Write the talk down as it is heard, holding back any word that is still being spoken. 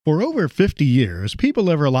For over 50 years, people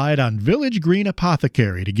have relied on Village Green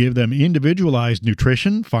Apothecary to give them individualized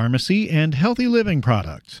nutrition, pharmacy, and healthy living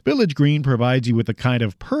products. Village Green provides you with the kind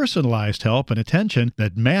of personalized help and attention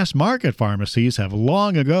that mass market pharmacies have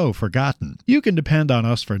long ago forgotten. You can depend on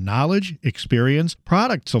us for knowledge, experience,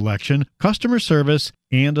 product selection, customer service,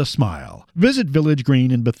 and a smile. Visit Village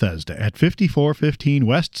Green in Bethesda at 5415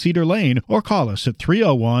 West Cedar Lane or call us at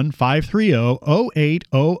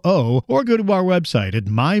 301-530-0800 or go to our website at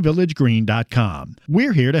myvillagegreen.com.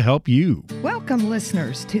 We're here to help you. Welcome,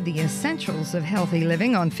 listeners, to the Essentials of Healthy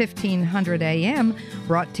Living on 1500 AM,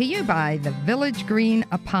 brought to you by the Village Green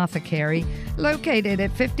Apothecary, located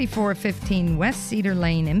at 5415 West Cedar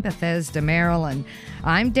Lane in Bethesda, Maryland.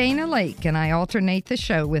 I'm Dana Lake, and I alternate the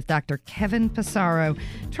show with Dr. Kevin Passaro,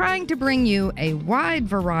 trying to bring you a wide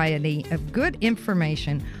variety of good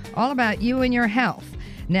information all about you and your health.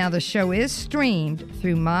 Now, the show is streamed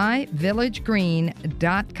through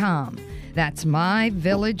myvillagegreen.com. That's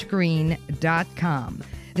myvillagegreen.com.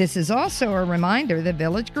 This is also a reminder that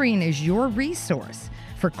Village Green is your resource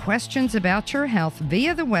for questions about your health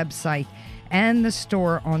via the website and the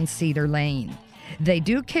store on Cedar Lane. They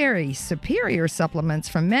do carry superior supplements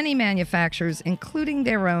from many manufacturers, including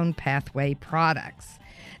their own Pathway products.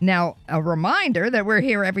 Now, a reminder that we're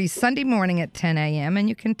here every Sunday morning at 10 a.m., and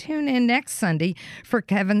you can tune in next Sunday for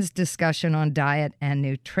Kevin's discussion on diet and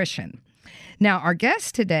nutrition. Now, our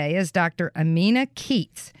guest today is Dr. Aminah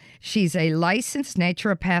Keats. She's a licensed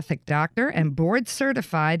naturopathic doctor and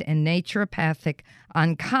board-certified in naturopathic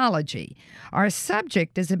oncology. Our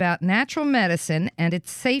subject is about natural medicine and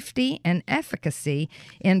its safety and efficacy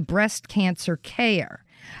in breast cancer care.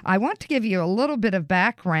 I want to give you a little bit of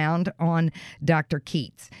background on Dr.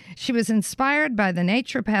 Keats. She was inspired by the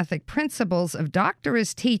naturopathic principles of doctor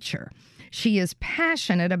as teacher. She is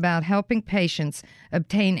passionate about helping patients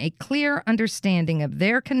obtain a clear understanding of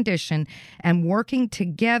their condition and working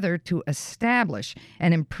together to establish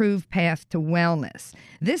an improved path to wellness.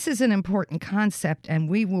 This is an important concept, and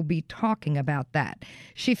we will be talking about that.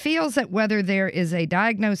 She feels that whether there is a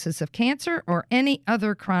diagnosis of cancer or any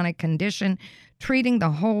other chronic condition, treating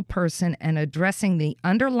the whole person and addressing the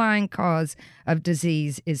underlying cause of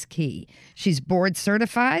disease is key. She's board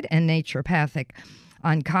certified in naturopathic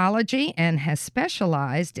oncology and has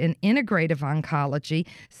specialized in integrative oncology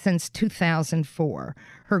since 2004.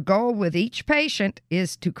 Her goal with each patient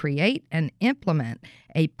is to create and implement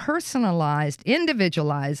a personalized,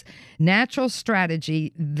 individualized, natural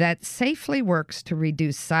strategy that safely works to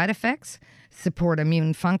reduce side effects, support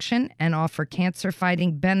immune function, and offer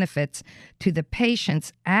cancer-fighting benefits to the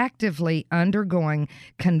patients actively undergoing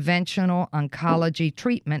conventional oncology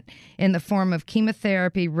treatment in the form of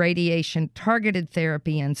chemotherapy, radiation, targeted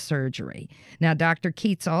therapy, and surgery. Now, Dr.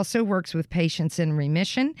 Keats also works with patients in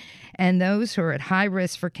remission and those who are at high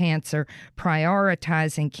risk for cancer,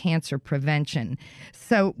 prioritizing cancer prevention.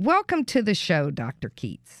 So, welcome to the show, Dr.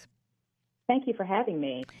 Keats. Thank you for having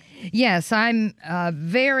me. Yes, I'm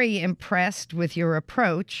very impressed with your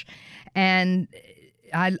approach, and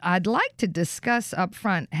I'd like to discuss up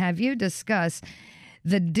front, have you discuss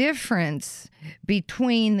the difference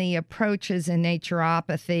between the approaches in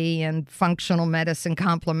naturopathy and functional medicine,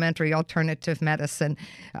 complementary alternative medicine,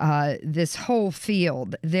 this whole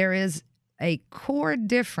field. There is a core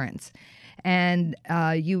difference. And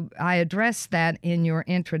I addressed that in your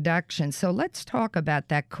introduction. So let's talk about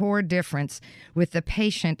that core difference with the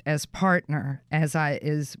patient as partner,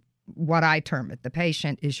 is what I term it. The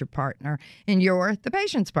patient is your partner, and you're the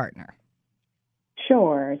patient's partner.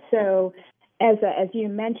 Sure. So as you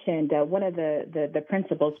mentioned, one of the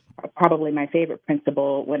principles, probably my favorite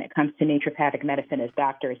principle when it comes to naturopathic medicine, is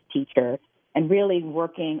doctor as teacher, and really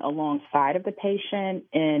working alongside of the patient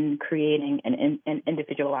in creating an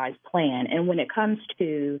individualized plan. And when it comes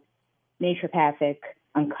to naturopathic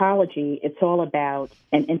oncology, it's all about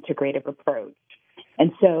an integrative approach.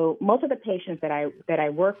 And so most of the patients that I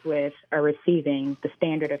work with are receiving the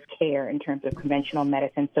standard of care in terms of conventional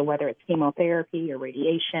medicine. So whether it's chemotherapy or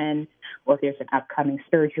radiation, or if there's an upcoming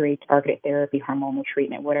surgery, targeted therapy, hormonal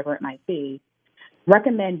treatment, whatever it might be,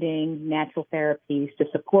 recommending natural therapies to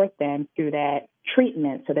support them through that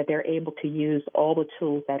treatment so that they're able to use all the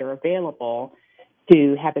tools that are available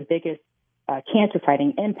to have the biggest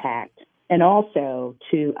cancer-fighting impact, and also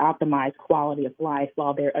to optimize quality of life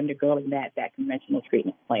while they're undergoing that conventional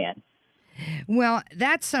treatment plan. Well,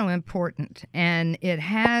 that's so important, and it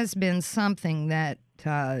has been something that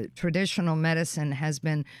traditional medicine has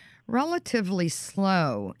been relatively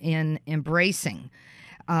slow in embracing.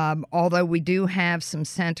 Although we do have some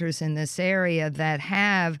centers in this area that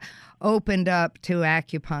have opened up to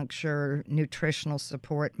acupuncture, nutritional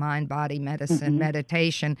support, mind-body medicine,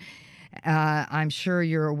 meditation. I'm sure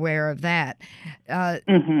you're aware of that.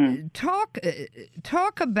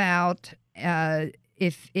 Talk about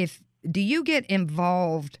if do you get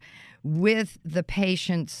involved with the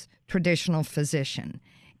patient's traditional physician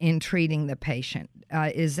in treating the patient?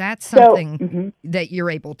 Is that something that you're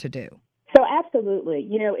able to do? So absolutely.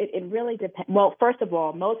 It really depends. Well, first of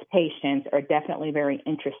all, most patients are definitely very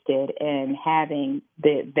interested in having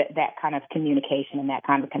that kind of communication and that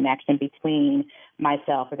kind of connection between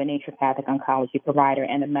myself or the naturopathic oncology provider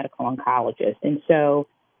and the medical oncologist. And so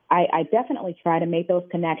I definitely try to make those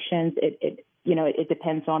connections. It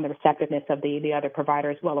depends on the receptiveness of the other provider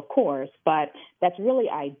as well, of course, but that's really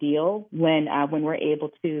ideal when we're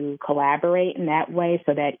able to collaborate in that way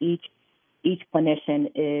so that each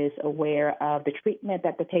clinician is aware of the treatment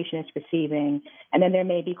that the patient is receiving, and then there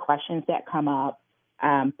may be questions that come up.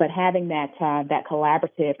 But having that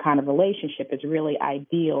collaborative kind of relationship is really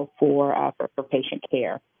ideal for patient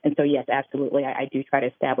care. And so, yes, absolutely, I do try to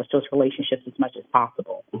establish those relationships as much as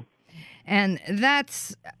possible. And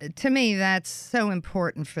to me, that's so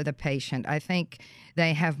important for the patient. I think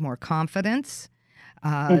they have more confidence.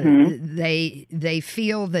 They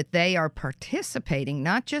feel that they are participating,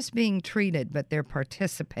 not just being treated, but they're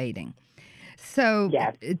participating. So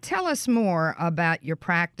tell us more about your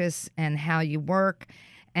practice and how you work.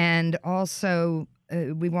 And also,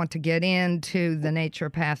 we want to get into the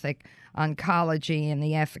naturopathic oncology and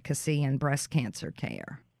the efficacy in breast cancer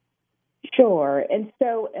care. Sure. And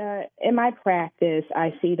so in my practice,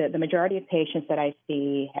 I see that the majority of patients that I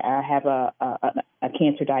see have a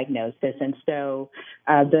cancer diagnosis. And so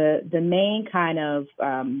the main kind of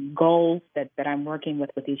goals that I'm working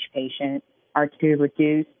with each patient are to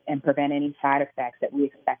reduce and prevent any side effects that we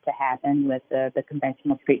expect to happen with the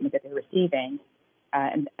conventional treatment that they're receiving.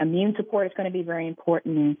 And immune support is going to be very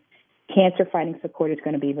important. Cancer fighting support is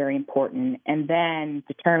going to be very important. And then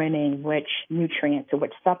determining which nutrients or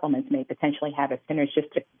which supplements may potentially have a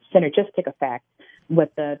synergistic effect with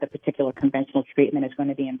the particular conventional treatment is going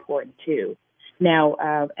to be important too. Now,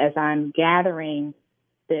 as I'm gathering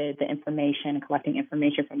the information and collecting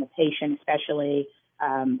information from the patient, especially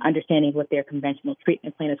understanding what their conventional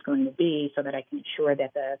treatment plan is going to be so that I can ensure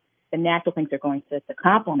that the natural things are going to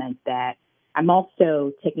complement that, I'm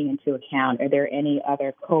also taking into account, are there any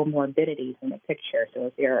other comorbidities in the picture? So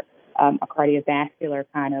is there a cardiovascular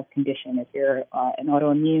kind of condition? Is there an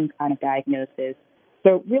autoimmune kind of diagnosis?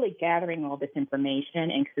 So really gathering all this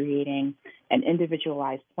information and creating an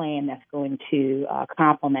individualized plan that's going to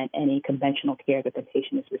complement any conventional care that the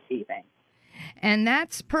patient is receiving. And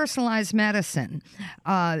that's personalized medicine.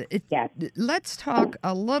 Yes. Let's talk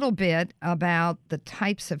a little bit about the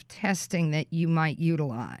types of testing that you might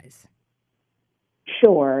utilize.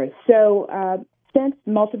 Sure. So since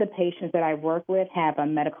most of the patients that I work with have a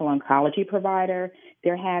medical oncology provider,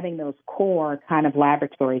 they're having those core kind of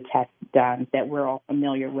laboratory tests done that we're all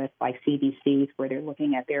familiar with, like CBCs, where they're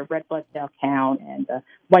looking at their red blood cell count and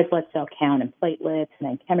white blood cell count and platelets, and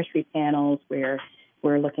then chemistry panels where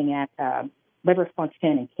we're looking at liver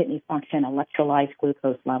function and kidney function, electrolytes,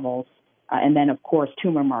 glucose levels, and then, of course,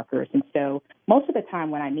 tumor markers. And so most of the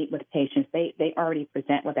time when I meet with patients, they already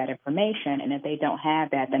present with that information. And if they don't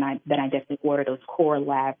have that, then I definitely order those core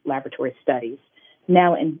laboratory studies.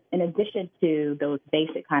 Now, in addition to those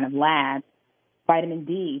basic kind of labs, vitamin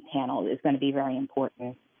D panel is going to be very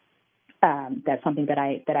important. That's something that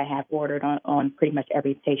I have ordered on pretty much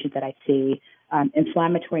every patient that I see.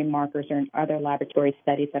 Inflammatory markers are other laboratory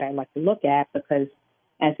studies that I like to look at because,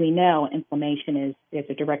 as we know, there's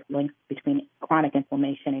a direct link between chronic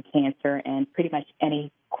inflammation and cancer and pretty much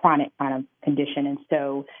any chronic kind of condition. And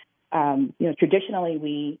so, traditionally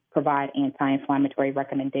we provide anti-inflammatory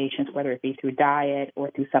recommendations, whether it be through diet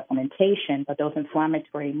or through supplementation, but those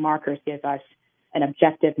inflammatory markers give us an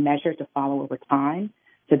objective measure to follow over time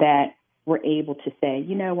so that we're able to say,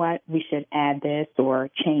 you know what, we should add this or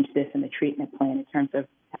change this in the treatment plan in terms of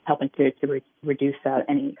helping to reduce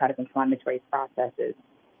any kind of inflammatory processes.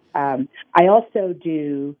 I also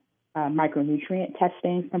do micronutrient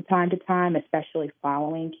testing from time to time, especially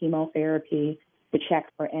following chemotherapy, to check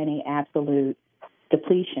for any absolute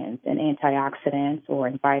depletions in antioxidants or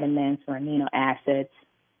in vitamins or amino acids,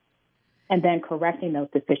 and then correcting those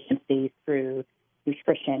deficiencies through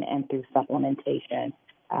nutrition and through supplementation.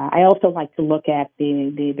 I also like to look at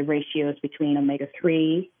the ratios between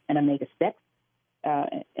omega-3 and omega-6.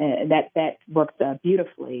 That works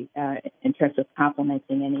beautifully in terms of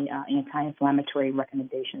complementing any anti-inflammatory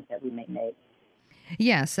recommendations that we may make.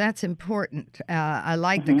 Yes, that's important. I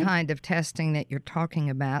like the kind of testing that you're talking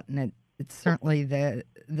about, and it's certainly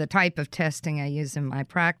the type of testing I use in my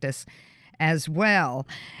practice as well.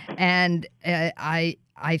 And I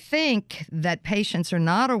think that patients are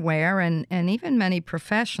not aware, and even many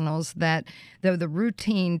professionals, that though the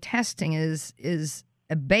routine testing is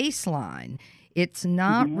a baseline, it's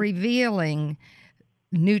not revealing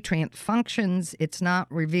nutrient functions. It's not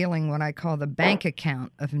revealing what I call the bank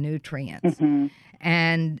account of nutrients.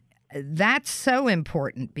 And that's so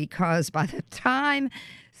important, because by the time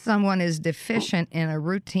someone is deficient in a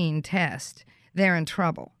routine test, they're in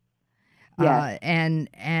trouble. Yes. And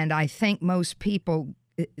I think most people,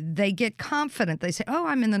 they get confident. They say, oh,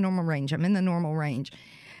 I'm in the normal range. I'm in the normal range.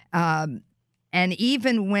 And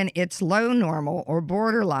even when it's low normal or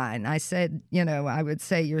borderline, I would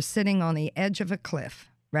say you're sitting on the edge of a cliff,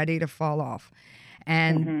 ready to fall off.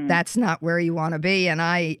 And that's not where you want to be. And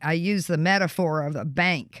I use the metaphor of a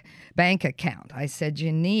bank account. I said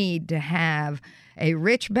you need to have a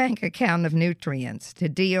rich bank account of nutrients to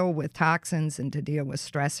deal with toxins and to deal with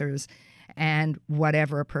stressors and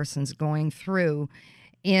whatever a person's going through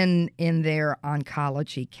in their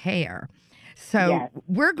oncology care. So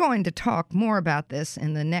we're going to talk more about this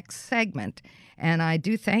in the next segment. And I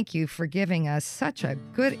do thank you for giving us such a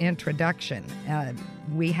good introduction.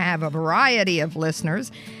 We have a variety of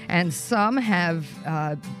listeners, and some have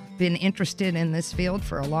been interested in this field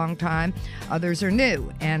for a long time. Others are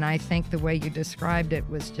new, and I think the way you described it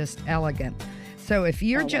was just elegant. So if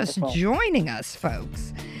you're just joining us,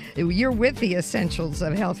 folks, you're with the Essentials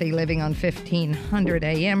of Healthy Living on 1500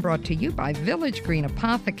 AM, brought to you by Village Green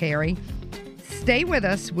Apothecary. Stay with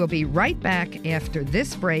us. We'll be right back after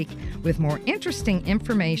this break with more interesting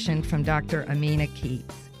information from Dr. Aminah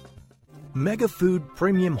Keats. MegaFood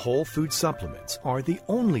Premium Whole Food Supplements are the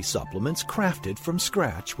only supplements crafted from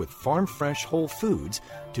scratch with farm-fresh whole foods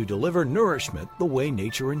to deliver nourishment the way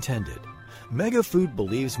nature intended. MegaFood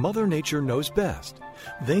believes Mother Nature knows best.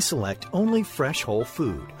 They select only fresh whole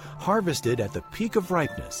food, harvested at the peak of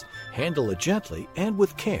ripeness, handle it gently and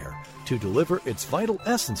with care to deliver its vital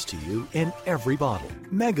essence to you in every bottle.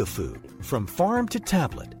 MegaFood, from farm to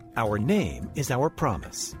tablet. Our name is our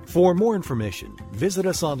promise. For more information, visit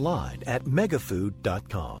us online at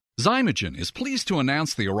megafood.com. Zymogen is pleased to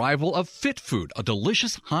announce the arrival of Fit Food, a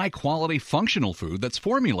delicious, high-quality functional food that's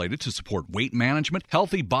formulated to support weight management,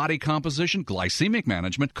 healthy body composition, glycemic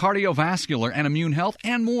management, cardiovascular and immune health,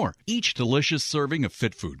 and more. Each delicious serving of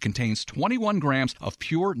Fit Food contains 21 grams of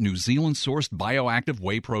pure New Zealand-sourced bioactive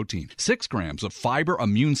whey protein, 6 grams of fiber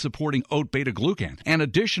immune-supporting oat beta-glucan, and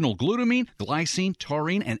additional glutamine, glycine,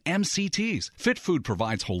 taurine, and MCTs. Fit Food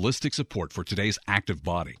provides holistic support for today's active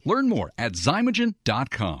body. Learn more at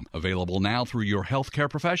Zymogen.com. Available now through your healthcare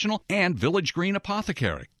professional and Village Green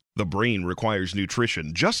Apothecary. The brain requires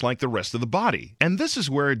nutrition just like the rest of the body, and this is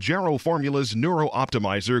where Jarrow Formula's Neuro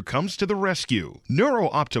Optimizer comes to the rescue. Neuro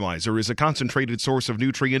Optimizer is a concentrated source of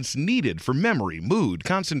nutrients needed for memory, mood,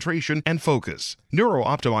 concentration, and focus. Neuro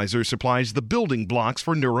Optimizer supplies the building blocks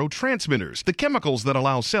for neurotransmitters, the chemicals that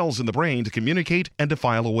allow cells in the brain to communicate and to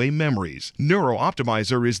file away memories. Neuro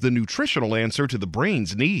Optimizer is the nutritional answer to the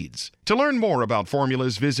brain's needs. To learn more about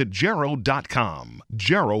formulas, visit Jarrow.com.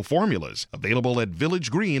 Jarrow Formulas, available at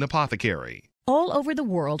Village Green Apothecary. All over the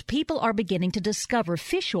world, people are beginning to discover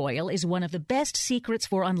fish oil is one of the best secrets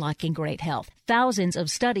for unlocking great health. Thousands of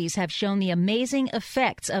studies have shown the amazing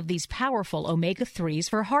effects of these powerful omega-3s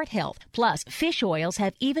for heart health. Plus, fish oils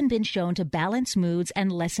have even been shown to balance moods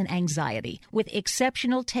and lessen anxiety. With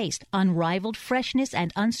exceptional taste, unrivaled freshness,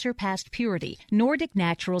 and unsurpassed purity, Nordic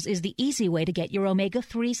Naturals is the easy way to get your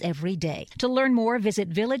omega-3s every day. To learn more, visit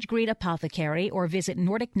Village Green Apothecary or visit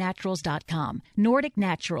NordicNaturals.com. Nordic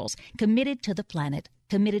Naturals, committed to the planet,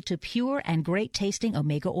 committed to pure and great-tasting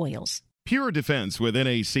omega oils. Pure Defense with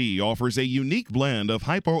NAC offers a unique blend of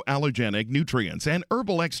hypoallergenic nutrients and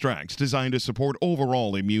herbal extracts designed to support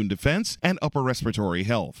overall immune defense and upper respiratory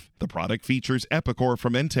health. The product features epicor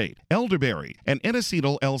fermentate, elderberry, and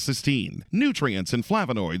N-acetyl L-cysteine, nutrients and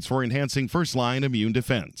flavonoids for enhancing first-line immune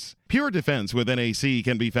defense. Pure Defense with NAC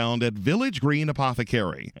can be found at Village Green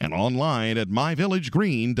Apothecary and online at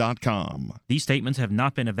myvillagegreen.com. These statements have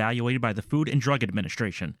not been evaluated by the Food and Drug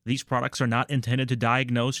Administration. These products are not intended to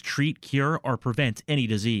diagnose, treat, cure, or prevent any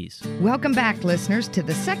disease. Welcome back, listeners, to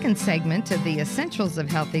the second segment of the Essentials of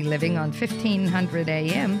Healthy Living on 1500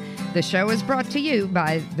 AM. The show is brought to you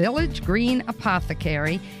by Village Green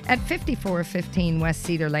Apothecary at 5415 West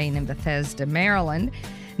Cedar Lane in Bethesda, Maryland.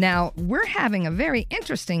 Now, we're having a very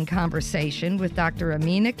interesting conversation with Dr.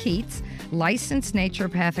 Aminah Keats, licensed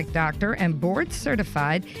naturopathic doctor and board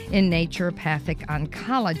certified in naturopathic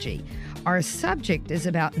oncology. Our subject is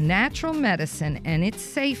about natural medicine and its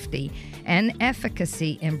safety and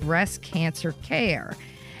efficacy in breast cancer care.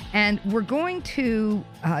 And we're going to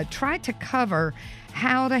try to cover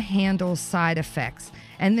how to handle side effects.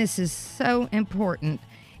 And this is so important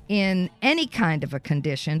in any kind of a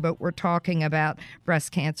condition, but we're talking about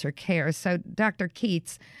breast cancer care. So, Dr.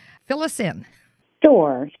 Keats, fill us in.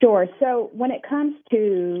 Sure. So when it comes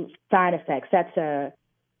to side effects, that's a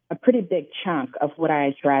pretty big chunk of what I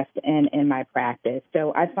address in my practice.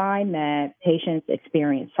 So I find that patients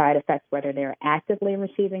experience side effects whether they're actively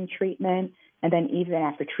receiving treatment, and then even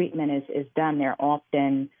after treatment is done, there are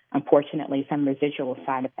often, unfortunately, some residual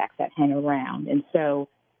side effects that hang around. And so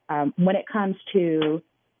when it comes to,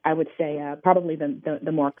 I would say, probably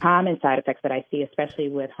the more common side effects that I see, especially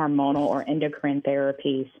with hormonal or endocrine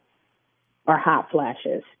therapies, are hot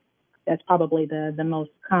flashes. That's probably the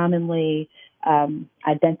most commonly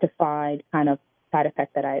identified kind of side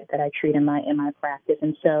effect that I treat in my practice.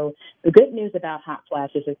 And so the good news about hot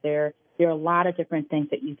flashes is there are a lot of different things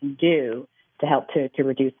that you can do to help to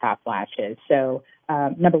reduce hot flashes. So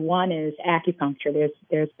number one is acupuncture.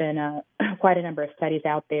 There's been quite a number of studies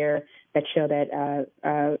out there that show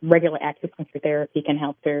that regular acupuncture therapy can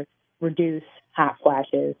help to reduce hot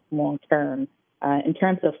flashes long term. In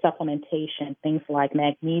terms of supplementation, things like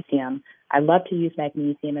magnesium, I love to use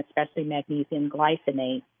magnesium, especially magnesium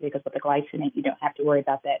glycinate, because with the glycinate, you don't have to worry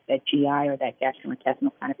about that GI or that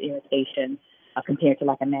gastrointestinal kind of irritation compared to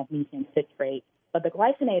like a magnesium citrate. But the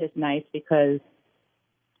glycinate is nice because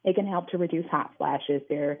it can help to reduce hot flashes.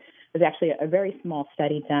 There was actually a very small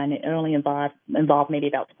study done. It only involved maybe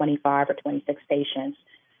about 25 or 26 patients.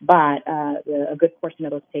 But a good portion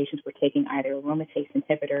of those patients were taking either aromatase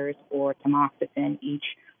inhibitors or tamoxifen, each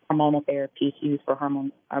hormonal therapies used for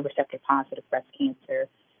hormone receptor-positive breast cancer.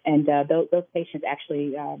 And those patients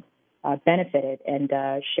actually benefited and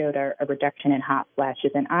showed a reduction in hot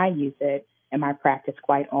flashes. And I use it in my practice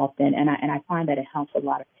quite often, and I find that it helps a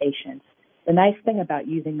lot of patients. The nice thing about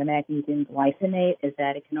using the magnesium glycinate is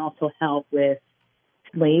that it can also help with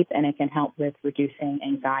sleep, and it can help with reducing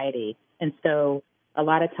anxiety. And so a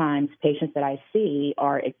lot of times patients that I see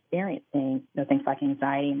are experiencing things like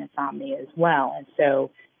anxiety and insomnia as well. And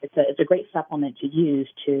so it's a great supplement to use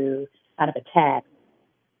to kind of attack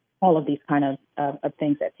all of these kind of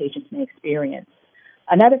things that patients may experience.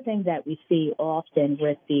 Another thing that we see often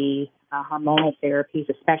with the hormonal therapies,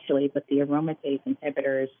 especially with the aromatase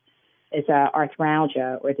inhibitors, is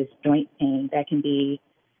arthralgia, or this joint pain that can be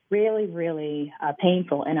really, really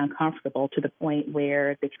painful and uncomfortable to the point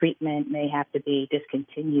where the treatment may have to be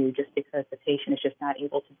discontinued just because the patient is just not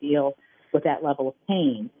able to deal with that level of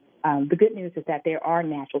pain. The good news is that there are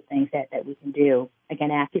natural things that we can do. Again,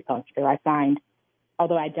 acupuncture. I find,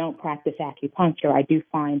 although I don't practice acupuncture, I do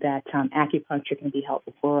find that acupuncture can be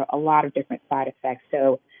helpful for a lot of different side effects.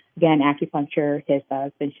 So, again, acupuncture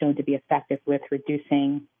has been shown to be effective with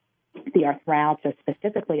reducing the arthralgia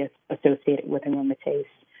specifically associated with aromatase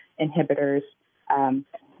inhibitors.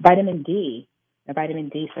 Vitamin D,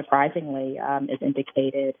 surprisingly, is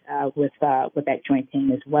indicated with that joint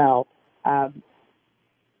pain as well.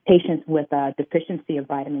 Patients with deficiency of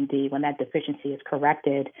vitamin D, when that deficiency is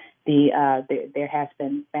corrected, there's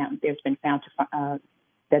been found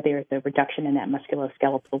that there's a reduction in that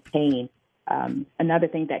musculoskeletal pain. Another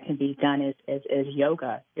thing that can be done is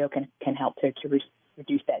yoga. Yoga can help to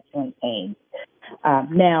reduce that joint pain.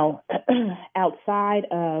 Now, outside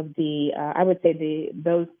of I would say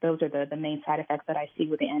those are the main side effects that I see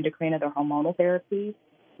with the endocrine or the hormonal therapies.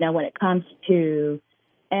 Now, when it comes to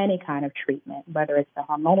any kind of treatment, whether it's the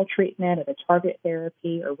hormonal treatment or the target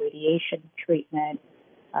therapy or radiation treatment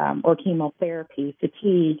or chemotherapy,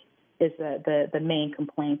 fatigue is the main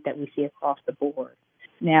complaint that we see across the board.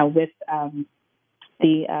 Now, with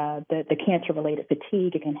the cancer-related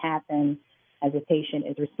fatigue, it can happen as a patient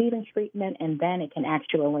is receiving treatment, and then it can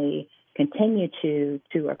actually continue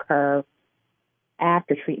to occur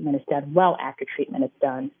after treatment is done, well after treatment is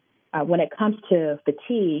done. When it comes to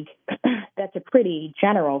fatigue, that's a pretty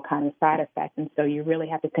general kind of side effect, and so you really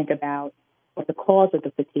have to think about what the cause of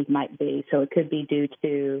the fatigue might be. So it could be due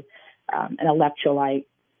to an electrolyte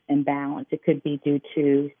imbalance. It could be due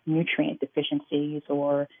to nutrient deficiencies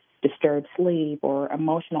or disturbed sleep or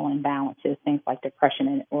emotional imbalances, things like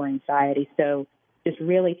depression or anxiety. So just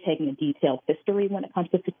really taking a detailed history when it comes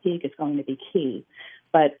to fatigue is going to be key.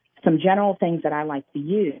 But some general things that I like to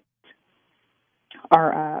use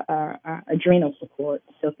are adrenal support.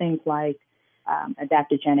 So things like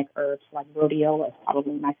adaptogenic herbs like rhodiola is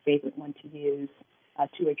probably my favorite one to use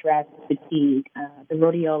to address fatigue. The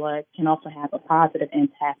rhodiola can also have a positive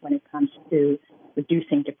impact when it comes to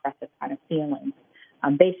reducing depressive kind of feelings.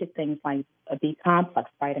 Basic things like a B complex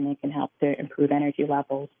vitamin can help to improve energy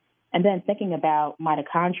levels. And then thinking about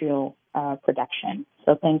mitochondrial production,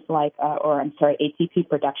 so things like, ATP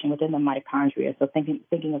production within the mitochondria. So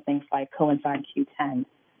thinking of things like coenzyme Q10.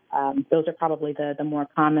 Those are probably the more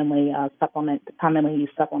commonly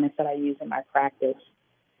used supplements that I use in my practice.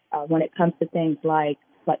 When it comes to things like,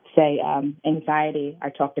 let's say, anxiety, I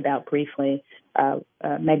talked about briefly.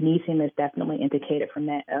 Magnesium is definitely indicated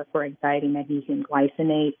for anxiety. Magnesium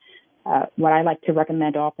glycinate. What I like to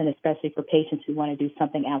recommend often, especially for patients who want to do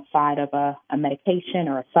something outside of a medication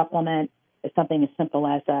or a supplement, is something as simple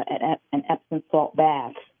as an Epsom salt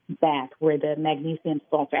bath, where the magnesium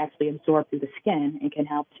salts are actually absorbed through the skin and can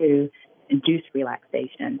help to induce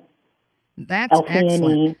relaxation. That's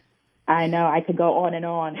excellent. I know, I could go on and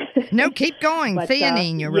on. No, keep going. But,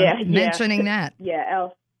 theanine, you were mentioning that.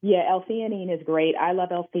 L-theanine is great. I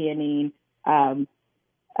love L-theanine.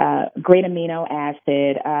 Great amino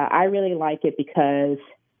acid. I really like it because,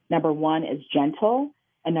 number one, it's gentle,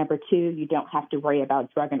 and number two, you don't have to worry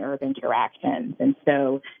about drug and herb interactions. And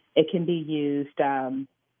so it can be used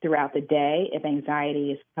throughout the day if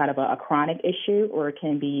anxiety is kind of a chronic issue, or it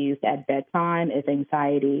can be used at bedtime if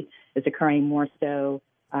anxiety is occurring more so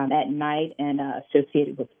at night and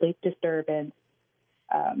associated with sleep disturbance.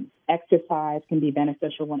 Exercise can be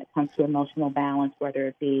beneficial when it comes to emotional balance, whether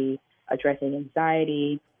it be addressing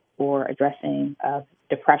anxiety or addressing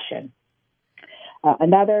depression.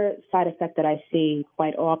 Another side effect that I see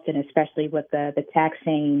quite often, especially with the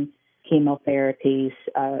taxane chemotherapies,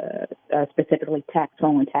 specifically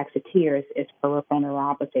Taxol and Taxotere, is peripheral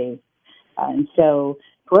neuropathy. And so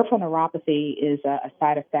peripheral neuropathy is a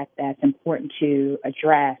side effect that's important to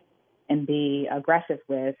address and be aggressive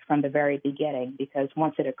with from the very beginning, because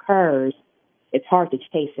once it occurs, it's hard to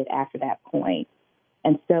chase it after that point.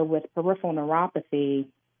 And so with peripheral neuropathy,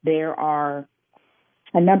 there are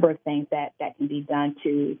a number of things that can be done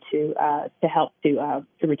to help to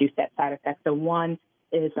reduce that side effect. So one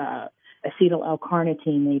is acetyl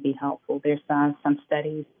L-carnitine may be helpful. There's some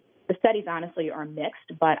studies. The studies honestly are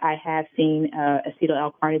mixed, but I have seen acetyl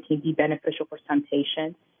L-carnitine be beneficial for some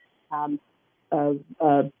patients.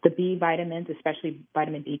 The B vitamins, especially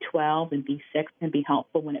vitamin B12 and B6, can be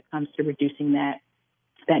helpful when it comes to reducing that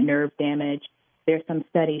nerve damage. There's some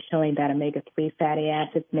studies showing that omega-3 fatty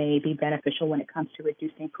acids may be beneficial when it comes to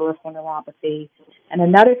reducing peripheral neuropathy. And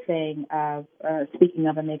another thing, speaking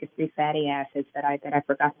of omega-3 fatty acids that I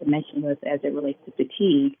forgot to mention was as it relates to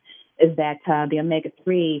fatigue, is that the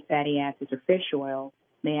omega-3 fatty acids or fish oil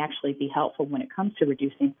may actually be helpful when it comes to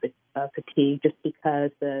reducing fatigue, just because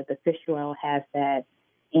the fish oil has that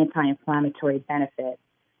anti-inflammatory benefit.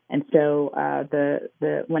 And so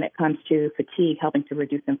when it comes to fatigue, helping to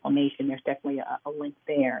reduce inflammation, there's definitely a link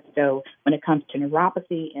there. So when it comes to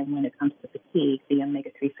neuropathy and when it comes to fatigue, the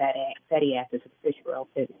omega-3 fatty acids of fish oil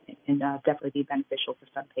can definitely be beneficial for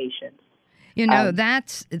some patients. You know,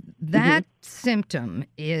 that symptom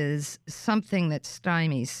is something that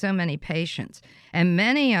stymies so many patients, and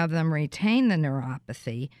many of them retain the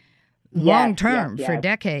neuropathy long-term for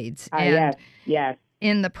decades. Yes.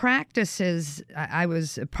 In the practices, I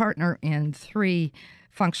was a partner in 3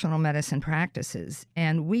 functional medicine practices,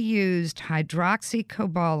 and we used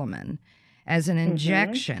hydroxycobalamin as an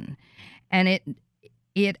injection, and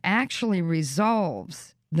it actually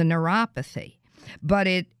resolves the neuropathy, but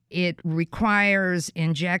it requires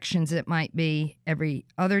injections that might be every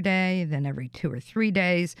other day, then every 2 or 3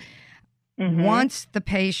 days. Once the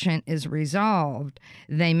patient is resolved,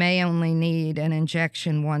 they may only need an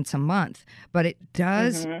injection once a month, but it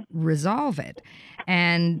does resolve it.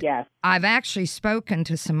 And I've actually spoken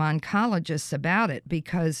to some oncologists about it,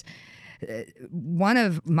 because one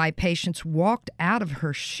of my patients walked out of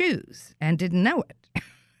her shoes and didn't know it.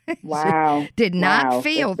 Wow. Did not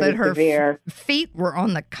feel that her feet were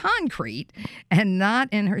on the concrete and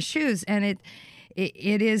not in her shoes. And it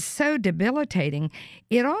is so debilitating.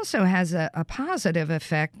 It also has a positive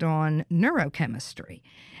effect on neurochemistry.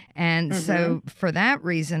 And so for that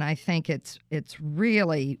reason, I think it's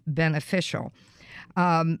really beneficial.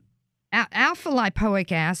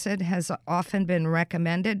 Alpha-lipoic acid has often been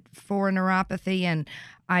recommended for neuropathy, and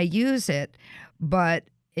I use it, but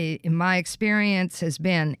my experience has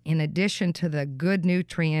been, in addition to the good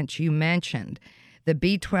nutrients you mentioned, the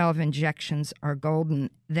B12 injections are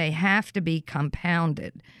golden. They have to be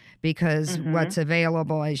compounded, because what's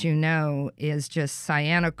available, as you know, is just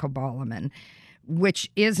cyanocobalamin,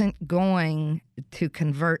 which isn't going to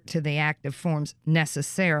convert to the active forms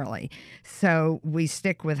necessarily. So we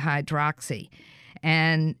stick with hydroxy,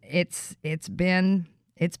 and it's been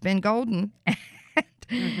golden.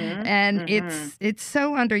 And it's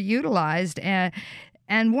so underutilized.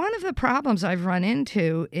 And one of the problems I've run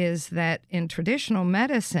into is that in traditional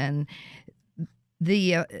medicine,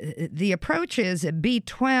 the approach is that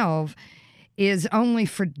B12 is only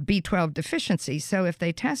for B12 deficiency. So if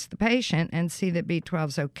they test the patient and see that B12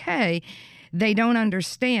 is okay, they don't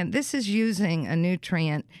understand. This is using a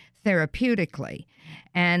nutrient therapeutically.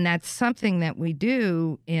 And that's something that we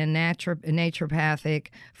do in naturopathic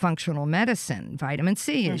functional medicine. Vitamin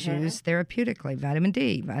C is used therapeutically, vitamin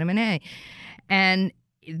D, vitamin A. And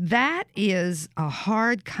that is a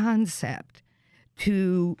hard concept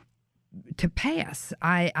to pass.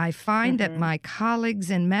 I find that my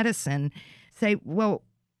colleagues in medicine say, well,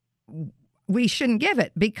 we shouldn't give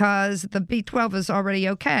it because the B12 is already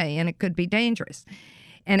okay and it could be dangerous.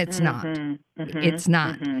 And it's not. It's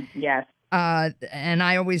not. Yes. And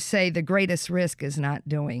I always say the greatest risk is not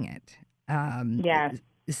doing it. Yes.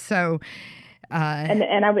 So...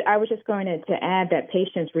 and I was just going to add that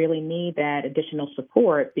patients really need that additional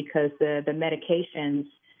support because the medications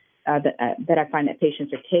that I find that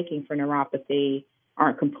patients are taking for neuropathy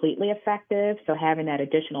aren't completely effective. So having that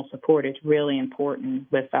additional support is really important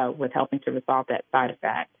with helping to resolve that side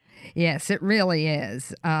effect. Yes, it really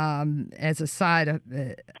is. As a side,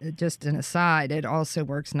 just an aside, it also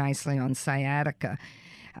works nicely on sciatica.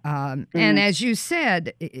 And as you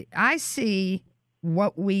said, I see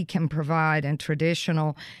what we can provide in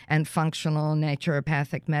traditional and functional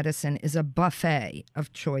naturopathic medicine is a buffet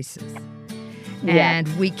of choices. And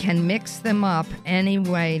we can mix them up any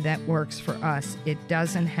way that works for us. It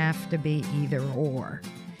doesn't have to be either or.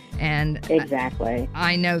 And exactly.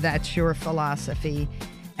 I know that's your philosophy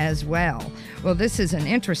as well. Well, this is an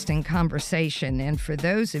interesting conversation, and for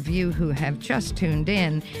those of you who have just tuned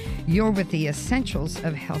in, you're with the Essentials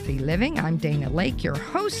of Healthy Living. I'm Dana Laake, your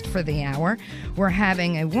host for the hour. We're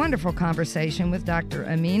having a wonderful conversation with Dr.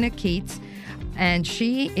 Aminah Keats, and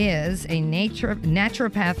she is a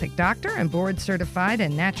naturopathic doctor and board certified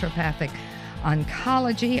in naturopathic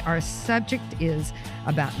oncology. Our subject is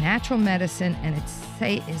about natural medicine and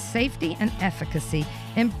its safety and efficacy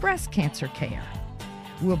in breast cancer care.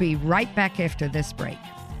 We'll be right back after this break.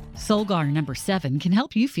 Solgar number 7 can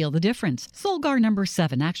help you feel the difference. Solgar number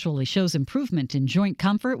 7 actually shows improvement in joint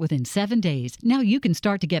comfort within 7 days. Now you can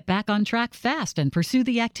start to get back on track fast and pursue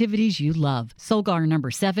the activities you love. Solgar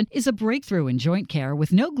number 7 is a breakthrough in joint care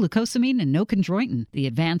with no glucosamine and no chondroitin. The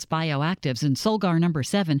advanced bioactives in Solgar number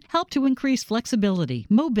 7 help to increase flexibility,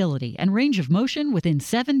 mobility, and range of motion within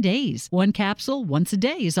 7 days. One capsule once a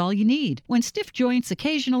day is all you need. When stiff joints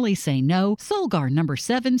occasionally say no, Solgar number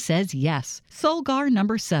 7 says yes. Solgar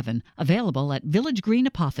number 7. Available at Village Green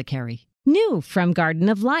Apothecary. New from Garden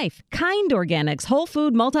of Life, Kind Organics Whole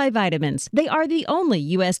Food Multivitamins. They are the only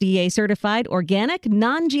USDA-certified, organic,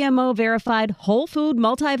 non-GMO verified whole food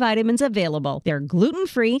multivitamins available. They're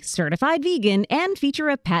gluten-free, certified vegan, and feature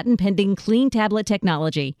a patent-pending clean tablet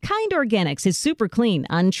technology. Kind Organics is super clean,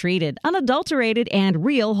 untreated, unadulterated, and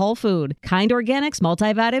real whole food. Kind Organics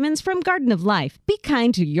multivitamins from Garden of Life. Be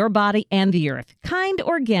kind to your body and the earth. Kind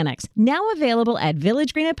Organics, now available at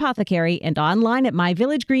Village Green Apothecary and online at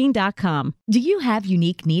myvillagegreen.com. Do you have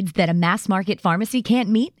unique needs that a mass market pharmacy can't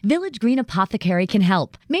meet? Village Green Apothecary can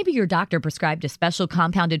help. Maybe your doctor prescribed a special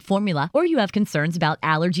compounded formula, or you have concerns about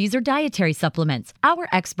allergies or dietary supplements. Our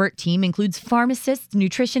expert team includes pharmacists,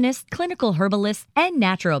 nutritionists, clinical herbalists, and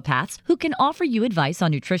naturopaths who can offer you advice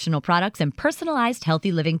on nutritional products and personalized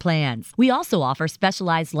healthy living plans. We also offer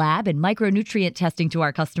specialized lab and micronutrient testing to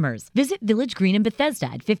our customers. Visit Village Green in Bethesda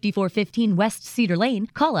at 5415 West Cedar Lane.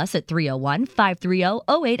 Call us at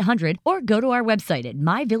 301-530-0800 or go to our website at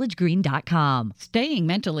myvillagegreen.com. Staying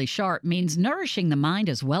mentally sharp means nourishing the mind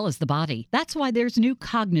as well as the body. That's why there's new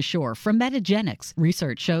Cognisure from Metagenics.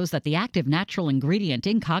 Research shows that the active natural ingredient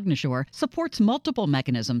in Cognisure supports multiple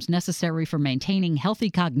mechanisms necessary for maintaining healthy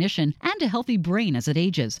cognition and a healthy brain as it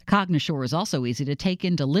ages. Cognisure is also easy to take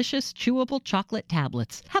in delicious, chewable chocolate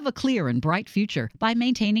tablets. Have a clear and bright future by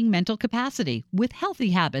maintaining mental capacity with healthy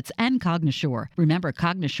habits and Cognisure. Remember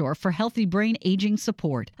Cognisure for healthy brain aging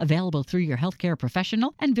support. Available through your healthcare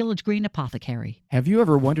professional and Village Green Apothecary. Have you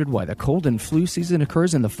ever wondered why the cold and flu season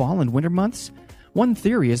occurs in the fall and winter months? One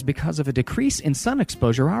theory is because of a decrease in sun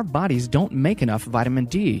exposure, our bodies don't make enough vitamin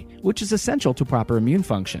D, which is essential to proper immune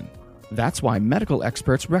function. That's why medical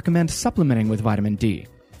experts recommend supplementing with vitamin D.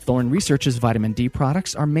 Thorne Research's vitamin D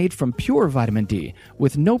products are made from pure vitamin D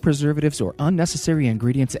with no preservatives or unnecessary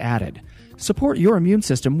ingredients added. Support your immune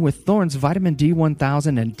system with Thorne's vitamin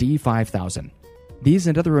D1000 and D5000. These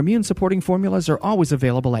and other immune-supporting formulas are always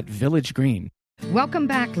available at Village Green. Welcome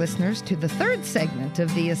back, listeners, to the third segment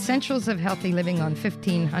of the Essentials of Healthy Living on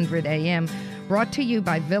 1500 AM. brought to you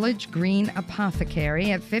by Village Green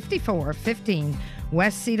Apothecary at 5415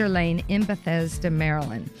 West Cedar Lane in Bethesda,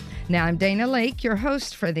 Maryland. Now, I'm Dana Lake, your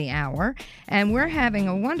host for the hour, and we're having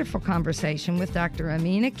a wonderful conversation with Dr.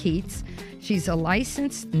 Aminah Keats. She's a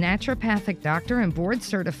licensed naturopathic doctor and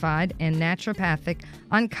board-certified in naturopathic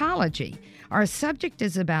oncology. Our subject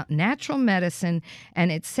is about natural medicine and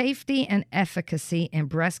its safety and efficacy in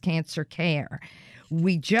breast cancer care.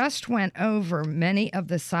 We just went over many of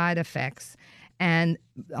the side effects and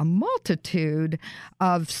a multitude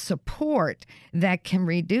of support that can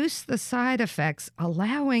reduce the side effects,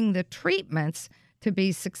 allowing the treatments to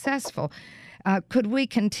be successful. Could we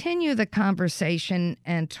continue the conversation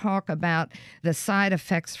and talk about the side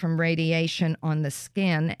effects from radiation on the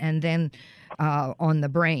skin and then on the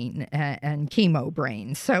brain and chemo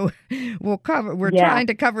brain? So we're trying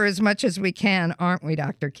to cover as much as we can, aren't we,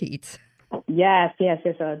 Dr. Keats? Yes.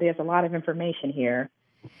 There's a lot of information here.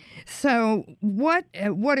 So what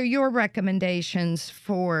are your recommendations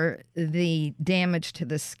for the damage to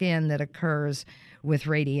the skin that occurs with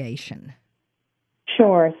radiation?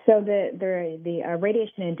 Sure. So the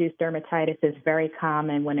radiation-induced dermatitis is very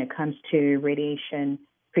common when it comes to radiation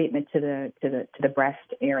treatment to the breast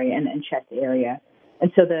area and chest area.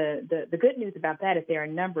 And so the good news about that is there are a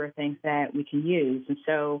number of things that we can use. And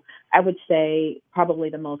so I would say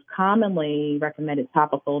probably the most commonly recommended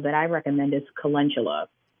topical that I recommend is calendula.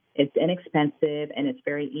 It's inexpensive and it's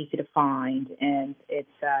very easy to find, and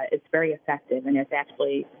it's very effective. And there's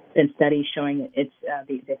actually been studies showing it's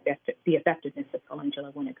the effectiveness of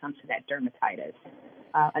calendula when it comes to that dermatitis.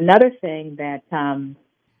 Another thing that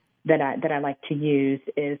I like to use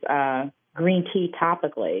is green tea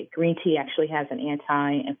topically. Green tea actually has an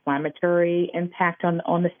anti-inflammatory impact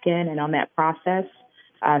on the skin and on that process.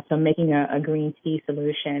 So making a green tea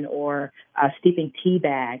solution or steeping tea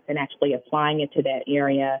bags and actually applying it to that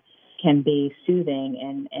area can be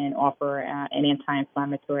soothing and offer an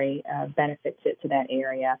anti-inflammatory benefit to that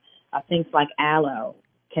area. Things like aloe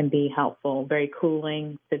can be helpful, very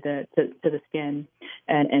cooling to the skin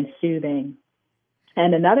and soothing.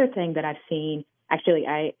 And another thing that I've seen, actually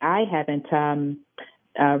I haven't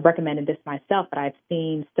recommended this myself, but I've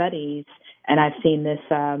seen studies, and I've seen this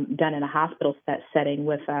done in a hospital setting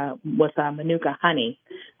with Manuka honey.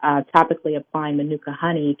 Topically applying Manuka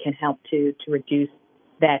honey can help to reduce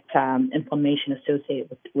that inflammation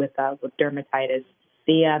associated with dermatitis.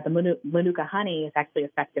 The Manuka honey is actually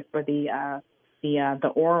effective for the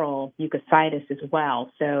oral mucositis as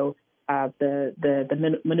well. So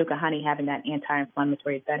the Manuka honey having that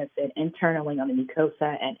anti-inflammatory benefit internally on the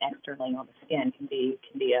mucosa and externally on the skin can be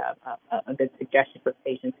a good suggestion for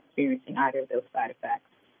patients experiencing either of those side effects.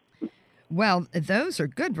 Well, those are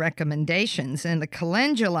good recommendations, and the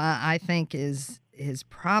calendula, I think, is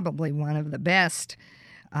probably one of the best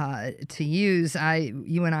to use.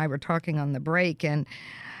 You and I were talking on the break, and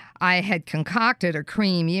I had concocted a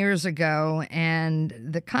cream years ago, and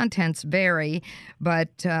the contents vary,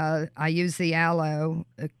 but I use the aloe,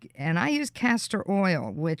 and I use castor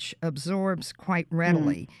oil, which absorbs quite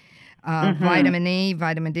readily. Vitamin E,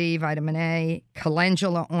 vitamin D, vitamin A,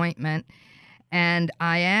 calendula ointment, and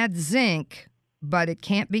I add zinc, but it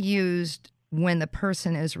can't be used when the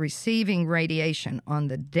person is receiving radiation on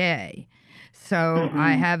the day. So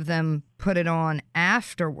I have them put it on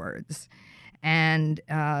afterwards and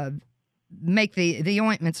make the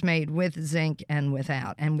ointments made with zinc and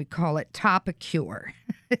without, and we call it Topicure.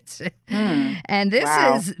 And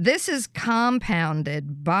this is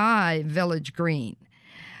compounded by Village Green.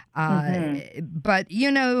 But,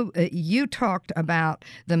 you talked about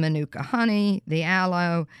the Manuka honey, the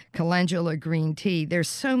aloe, calendula green tea. There's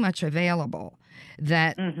so much available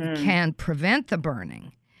that can prevent the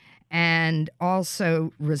burning and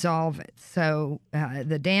also resolve it. So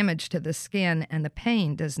the damage to the skin and the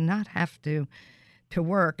pain does not have to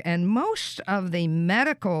work. And most of the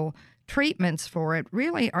medical treatments for it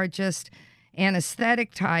really are just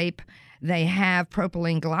anesthetic type. They have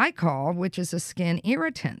propylene glycol, which is a skin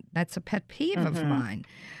irritant. That's a pet peeve of mine.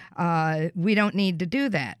 We don't need to do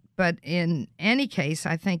that. But in any case,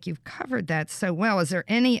 I think you've covered that so well. Is there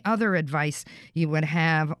any other advice you would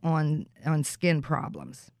have on skin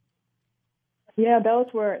problems? Yeah, those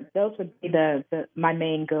would be my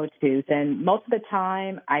main go-tos, and most of the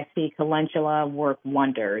time I see calendula work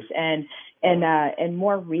wonders. And in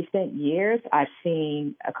more recent years, I've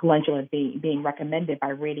seen calendula being recommended by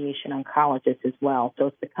radiation oncologists as well. So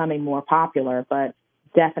it's becoming more popular, but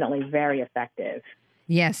definitely very effective.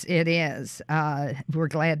 Yes, it is. We're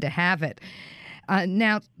glad to have it.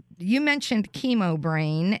 Now, you mentioned chemo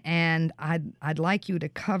brain, and I'd like you to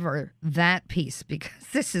cover that piece because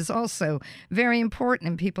this is also very important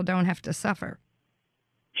and people don't have to suffer.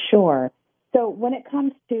 Sure. So when it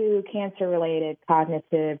comes to cancer-related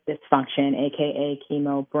cognitive dysfunction, aka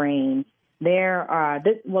chemo brain,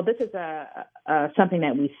 this is something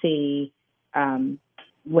that we see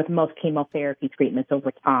with most chemotherapy treatments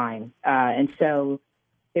over time, and so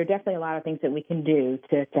there are definitely a lot of things that we can do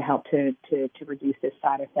to help to reduce this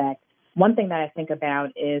side effect. One thing that I think about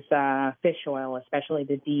is fish oil, especially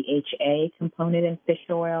the DHA component in fish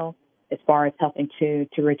oil, as far as helping to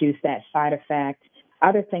reduce that side effect.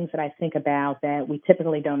 Other things that I think about that we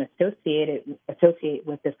typically don't associate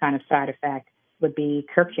with this kind of side effect would be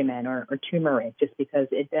curcumin or turmeric, just because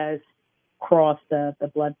it does cross the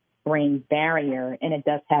blood-brain barrier and it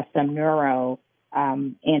does have some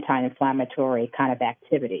anti-inflammatory kind of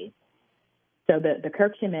activity. So the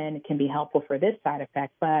curcumin can be helpful for this side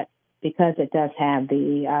effect, but because it does have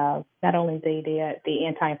the not only the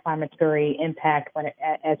anti-inflammatory impact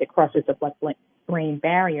as it crosses the blood-brain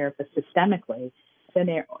barrier, but systemically, then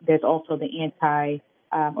there's also the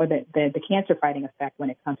the cancer-fighting effect when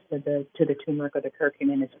it comes to the turmeric or the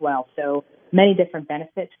curcumin as well. So many different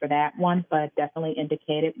benefits for that one, but definitely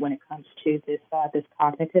indicated when it comes to this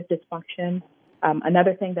cognitive dysfunction.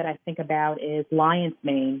 Another thing that I think about is lion's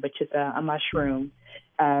mane, which is a mushroom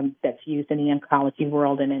that's used in the oncology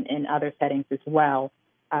world and in other settings as well.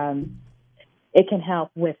 It can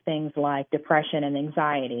help with things like depression and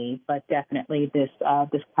anxiety, but definitely this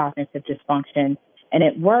cognitive dysfunction. And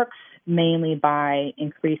it works mainly by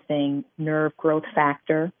increasing nerve growth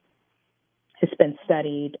factor. It's been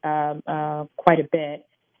studied quite a bit.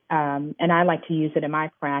 And I like to use it in my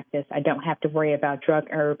practice. I don't have to worry about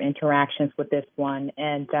drug-herb interactions with this one.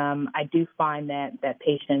 And I do find that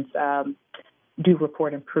patients do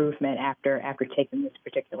report improvement after taking this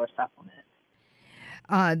particular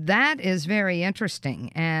supplement. That is very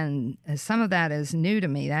interesting. And some of that is new to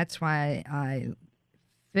me. That's why I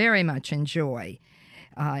very much enjoy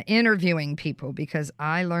interviewing people, because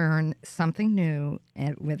I learn something new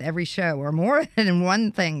with every show, or more than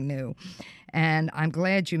one thing new. And I'm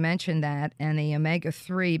glad you mentioned that, and the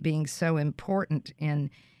omega-3 being so important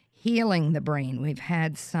in healing the brain. We've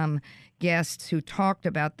had some guests who talked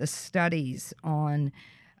about the studies on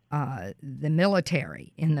the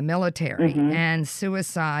military, and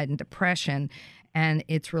suicide and depression, and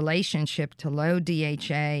its relationship to low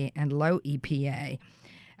DHA and low EPA.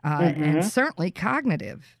 And certainly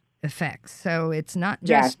cognitive effects. So it's not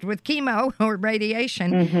just with chemo or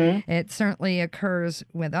radiation. It certainly occurs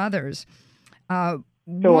with others.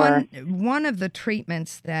 One of the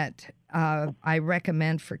treatments that I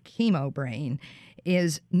recommend for chemo brain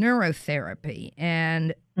is neurotherapy.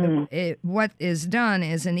 And what is done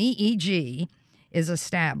is an EEG is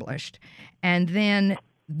established, and then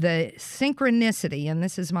the synchronicity, and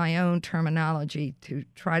this is my own terminology to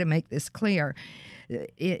try to make this clear,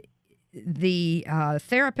 the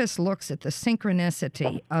therapist looks at the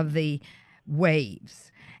synchronicity of the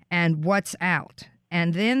waves and what's out,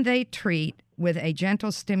 and then they treat with a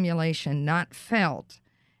gentle stimulation not felt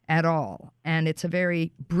at all. And it's a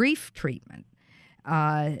very brief treatment.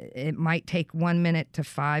 It might take 1 minute to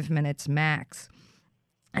 5 minutes max,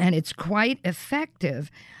 and it's quite effective.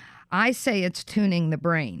 I say it's tuning the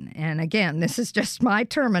brain. And again, this is just my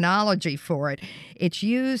terminology for it.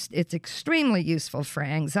 It's extremely useful for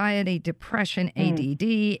anxiety, depression,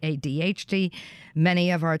 ADD, ADHD. Many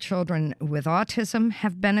of our children with autism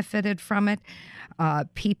have benefited from it.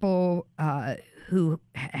 People who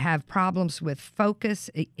have problems with focus.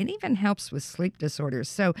 It even helps with sleep disorders.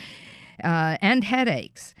 So, and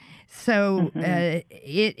headaches. So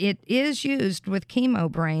it is used with chemo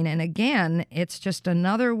brain, and again, it's just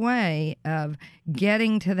another way of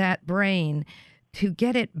getting to that brain to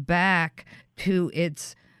get it back to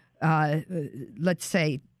its, let's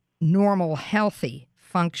say, normal, healthy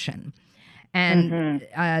function. And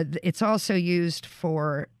it's also used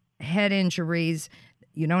for head injuries.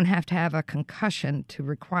 You don't have to have a concussion to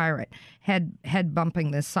require it. Head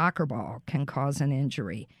bumping the soccer ball can cause an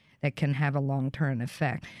injury that can have a long-term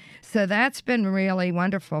effect. So that's been really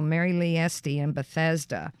wonderful. Mary Lee Esty in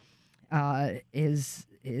Bethesda is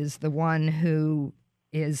the one who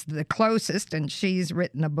is the closest, and she's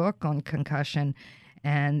written a book on concussion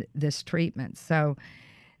and this treatment. So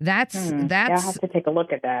that's I'll have to take a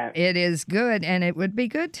look at that. It is good, and it would be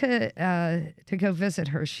good to go visit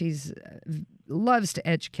her. She's loves to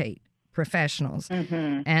educate professionals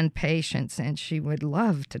and patients, and she would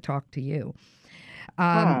love to talk to you.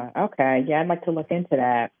 Okay. Yeah, I'd like to look into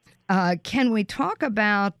that. Can we talk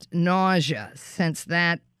about nausea, since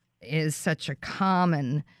that is such a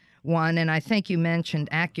common one, and I think you mentioned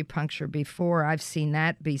acupuncture before. I've seen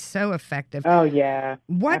that be so effective. Oh, yeah.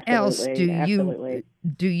 What Absolutely. else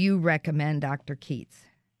do you recommend, Dr. Keats?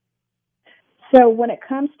 So when it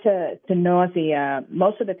comes to nausea,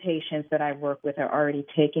 most of the patients that I work with are already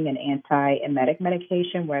taking an antiemetic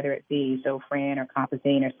medication, whether it be Zofran or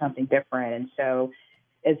Compazine or something different. And so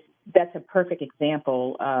that's a perfect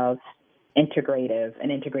example of an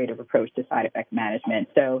integrative approach to side effect management.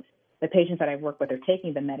 So the patients that I work with are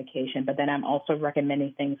taking the medication, but then I'm also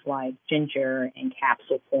recommending things like ginger in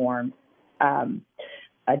capsule form,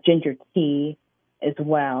 ginger tea as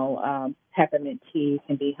well. Peppermint tea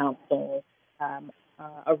can be helpful.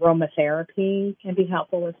 Aromatherapy can be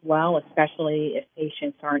helpful as well, especially if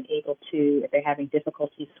patients aren't able to, if they're having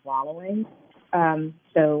difficulty swallowing.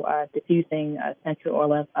 So diffusing essential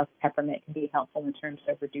oil of peppermint can be helpful in terms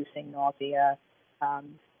of reducing nausea.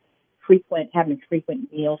 Having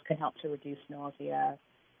frequent meals can help to reduce nausea.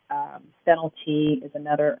 Fennel tea is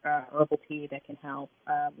another herbal tea that can help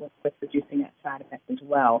with reducing that side effect as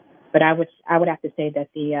well. But I would have to say that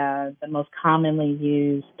the most commonly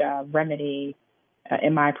used remedy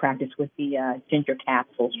in my practice would be ginger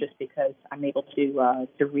capsules, just because I'm able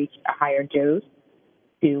to reach a higher dose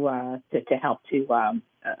to help to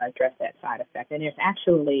address that side effect. And there's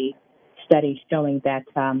actually studies showing that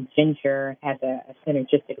ginger has a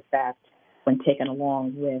synergistic effect when taken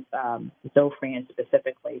along with Zofran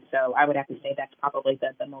specifically. So I would have to say that's probably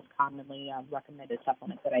the most commonly recommended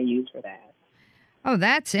supplement that I use for that. Oh,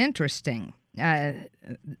 that's interesting. I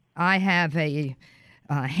have a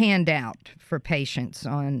handout for patients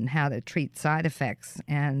on how to treat side effects,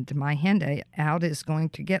 and my handout is going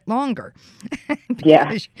to get longer.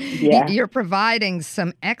 Yeah. You're providing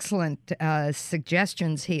some excellent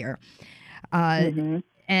suggestions here. And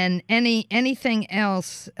anything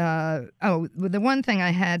else? The one thing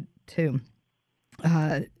I had to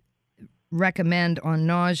recommend on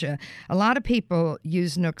nausea, a lot of people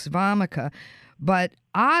use Nux vomica, but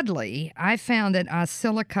oddly, I found that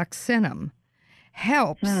oscillococcinum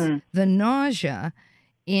helps the nausea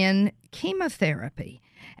in chemotherapy.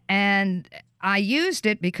 And I used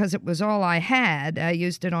it because it was all I had. I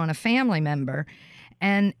used it on a family member,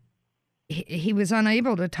 and he was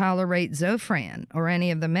unable to tolerate Zofran or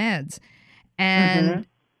any of the meds. And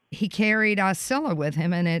he carried Oscilla with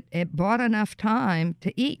him, and it bought enough time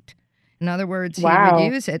to eat. In other words, he would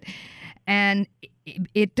use it. And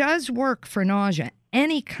it does work for nausea,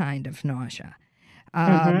 any kind of nausea.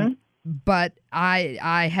 But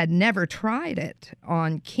I had never tried it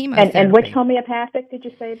on chemotherapy. And which homeopathic did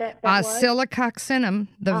you say that was? Oscillococcinum,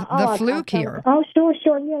 the flu cure. Oh, sure.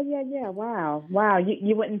 Yeah. Wow.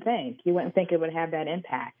 You wouldn't think. You wouldn't think it would have that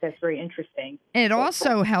impact. That's very interesting. It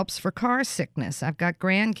also helps for car sickness. I've got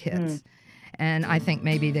grandkids, and I think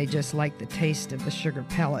maybe they just like the taste of the sugar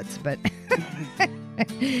pellets, but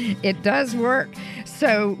it does work.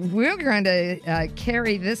 So we're going to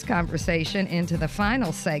carry this conversation into the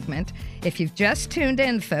final segment. If you've just tuned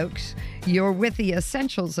in, folks, you're with the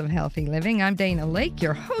Essentials of Healthy Living. I'm Dana Lake,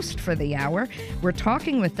 your host for the hour. We're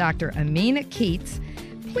talking with Dr. Aminah Keats.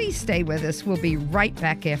 Please stay with us. We'll be right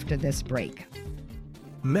back after this break.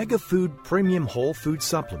 Mega Food Premium Whole Food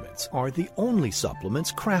Supplements are the only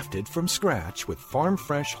supplements crafted from scratch with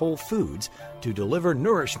farm-fresh whole foods to deliver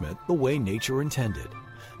nourishment the way nature intended.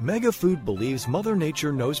 Mega Food believes Mother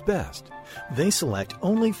Nature knows best. They select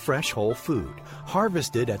only fresh whole food,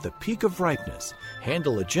 harvested at the peak of ripeness,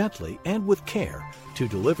 handle it gently and with care to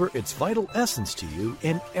deliver its vital essence to you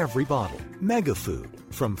in every bottle. Mega Food,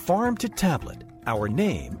 from farm to tablet. Our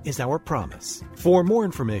name is our promise. For more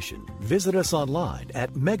information, visit us online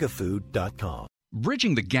at megafood.com.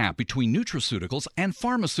 Bridging the gap between nutraceuticals and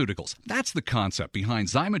pharmaceuticals. That's the concept behind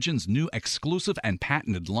Zymogen's new exclusive and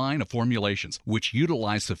patented line of formulations, which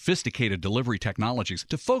utilize sophisticated delivery technologies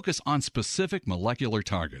to focus on specific molecular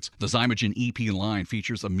targets. The Zymogen EP line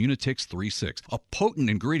features Immunotix 3.6, a potent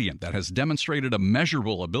ingredient that has demonstrated a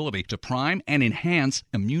measurable ability to prime and enhance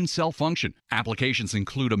immune cell function. Applications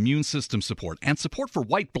include immune system support and support for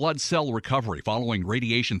white blood cell recovery following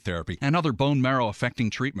radiation therapy and other bone marrow affecting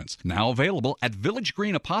treatments. Now available at Village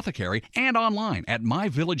Green Apothecary and online at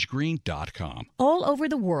myvillagegreen.com. All over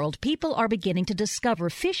the world, people are beginning to discover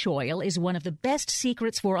fish oil is one of the best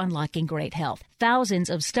secrets for unlocking great health. Thousands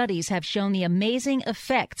of studies have shown the amazing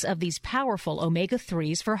effects of these powerful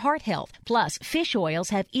omega-3s for heart health. Plus, fish oils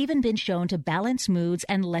have even been shown to balance moods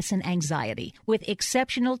and lessen anxiety. With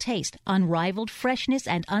exceptional taste, unrivaled freshness,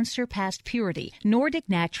 and unsurpassed purity, Nordic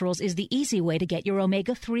Naturals is the easy way to get your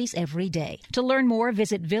omega-3s every day. To learn more,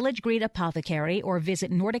 visit Village Green Apothecary or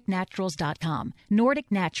visit NordicNaturals.com.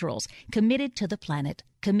 Nordic Naturals, committed to the planet,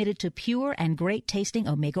 committed to pure and great-tasting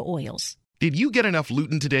omega oils. Did you get enough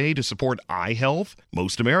lutein today to support eye health?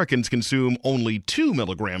 Most Americans consume only 2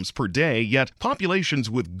 milligrams per day, yet populations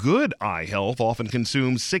with good eye health often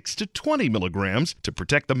consume 6 to 20 milligrams to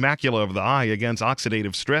protect the macula of the eye against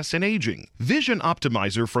oxidative stress and aging. Vision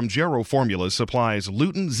Optimizer from Gero Formulas supplies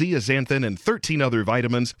lutein, zeaxanthin, and 13 other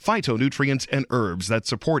vitamins, phytonutrients, and herbs that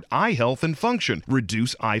support eye health and function,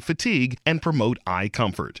 reduce eye fatigue, and promote eye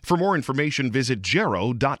comfort. For more information, visit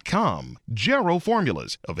Gero.com. Gero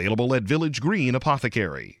Formulas, available at Village Green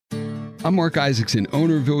Apothecary. I'm Mark Isaacson,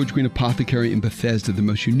 owner of Village Green Apothecary in Bethesda, the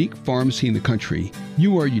most unique pharmacy in the country.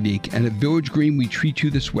 You are unique, and at Village Green, we treat you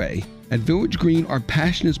this way. At Village Green, our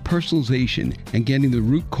passion is personalization and getting the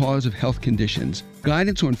root cause of health conditions.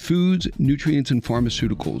 Guidance on foods, nutrients, and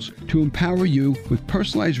pharmaceuticals to empower you with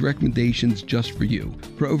personalized recommendations just for you.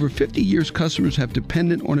 For over 50 years, customers have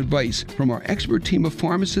depended on advice from our expert team of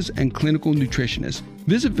pharmacists and clinical nutritionists.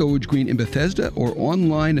 Visit Village Green in Bethesda or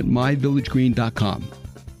online at myvillagegreen.com.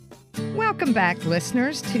 Welcome back,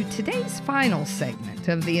 listeners, to today's final segment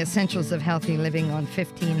of the Essentials of Healthy Living on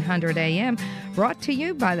 1500 AM, brought to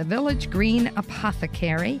you by the Village Green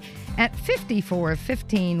Apothecary at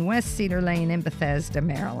 5415 West Cedar Lane in Bethesda,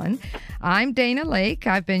 Maryland. I'm Dana Lake.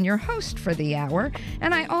 I've been your host for the hour,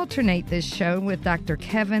 and I alternate this show with Dr.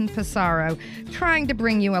 Kevin Passaro, trying to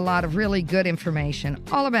bring you a lot of really good information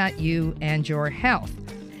all about you and your health.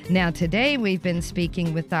 Now, today we've been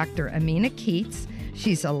speaking with Dr. Aminah Keats.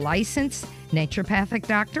 She's a licensed naturopathic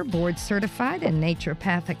doctor, board certified in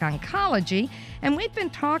naturopathic oncology, and we've been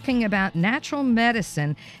talking about natural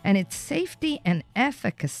medicine and its safety and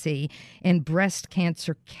efficacy in breast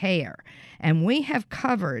cancer care. And we have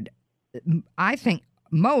covered, I think,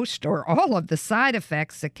 most or all of the side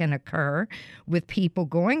effects that can occur with people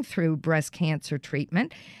going through breast cancer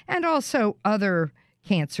treatment, and also other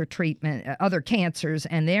cancer treatment, other cancers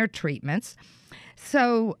and their treatments.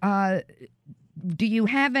 So, do you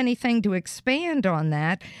have anything to expand on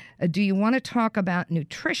that? Do you want to talk about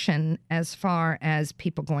nutrition as far as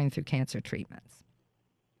people going through cancer treatments?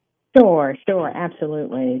 Sure,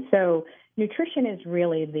 absolutely. So nutrition is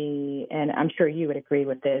really and I'm sure you would agree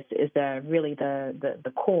with this, is really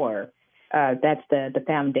the core. That's the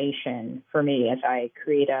foundation for me as I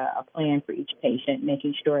create a plan for each patient,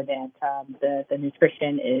 making sure that the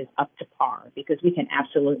nutrition is up to par, because we can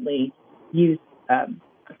absolutely use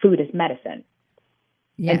food as medicine.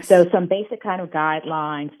 Yes. And so some basic kind of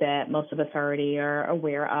guidelines that most of us already are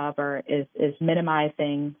aware of is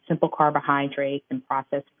minimizing simple carbohydrates and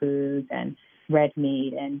processed foods and red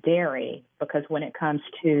meat and dairy, because when it comes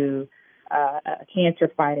to a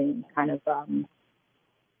cancer fighting kind of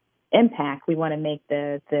impact, we want to make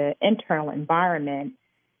the internal environment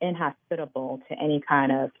inhospitable to any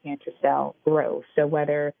kind of cancer cell growth. So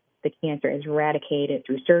whether the cancer is eradicated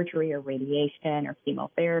through surgery or radiation or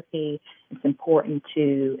chemotherapy, it's important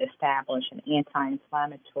to establish an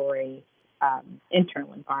anti-inflammatory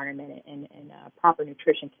internal environment, and proper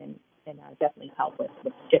nutrition can definitely help with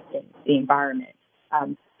shifting the environment.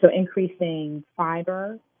 So increasing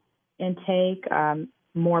fiber intake,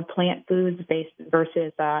 more plant foods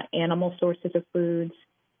versus animal sources of foods,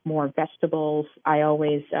 more vegetables. I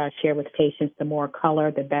always share with patients, the more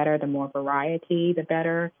color, the better, the more variety, the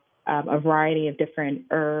better. A variety of different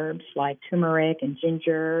herbs like turmeric and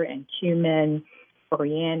ginger and cumin,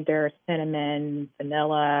 coriander, cinnamon,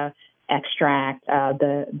 vanilla extract.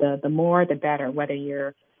 The more, the better, whether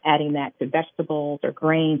you're adding that to vegetables or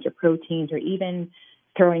grains or proteins, or even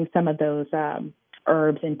throwing some of those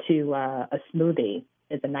herbs into a smoothie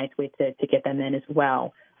is a nice way to get them in as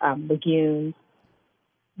well. Legumes,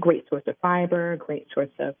 great source of fiber, great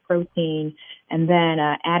source of protein, and then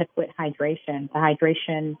adequate hydration. The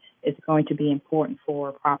hydration is going to be important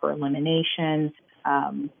for proper eliminations,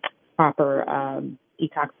 proper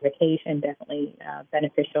detoxification, definitely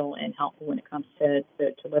beneficial and helpful when it comes to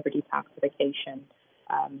liver detoxification.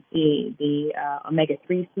 The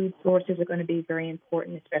omega-3 food sources are going to be very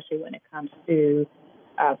important, especially when it comes to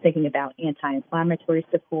thinking about anti-inflammatory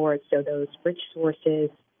support. So those rich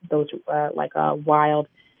sources, those like wild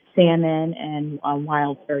salmon and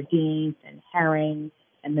wild sardines and herring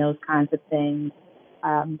and those kinds of things.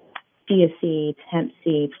 chia seeds, hemp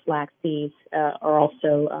seeds, flax seeds are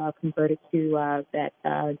also converted to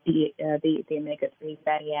the omega-3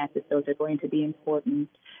 fatty acids. Those are going to be important.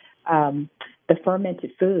 The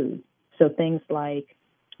fermented foods, so things like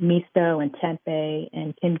miso and tempeh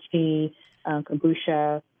and kimchi,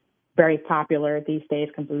 kombucha, very popular these days,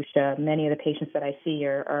 kombucha. Many of the patients that I see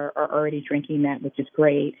are already drinking that, which is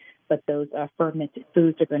great. But those fermented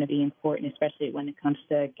foods are going to be important, especially when it comes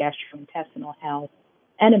to gastrointestinal health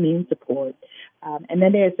and immune support. And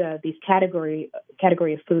then there's these category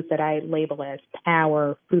of foods that I label as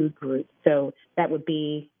power food groups. So that would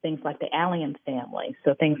be things like the allium family.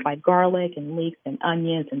 So things like garlic and leeks and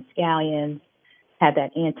onions and scallions have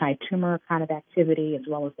that anti-tumor kind of activity as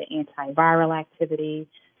well as the antiviral activity.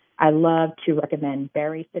 I love to recommend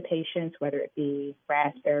berries to patients, whether it be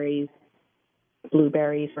raspberries,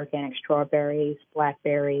 blueberries, organic strawberries,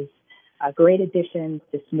 blackberries, great additions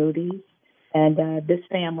to smoothies. And this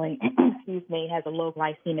family, has a low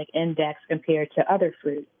glycemic index compared to other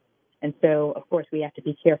fruits. And so, of course, we have to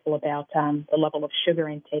be careful about the level of sugar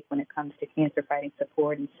intake when it comes to cancer-fighting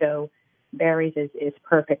support. And so berries is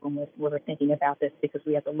perfect when we're thinking about this because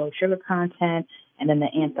we have the low sugar content, and then the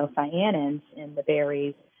anthocyanins in the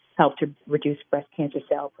berries help to reduce breast cancer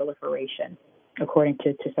cell proliferation, according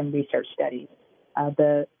to some research studies.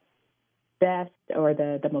 The best or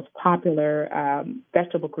the most popular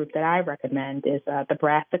vegetable group that I recommend is the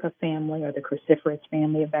brassica family or the cruciferous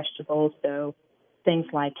family of vegetables. So things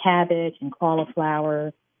like cabbage and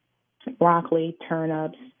cauliflower, broccoli,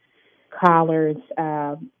 turnips, collards.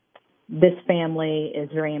 This family is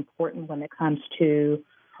very important when it comes to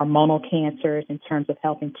hormonal cancers in terms of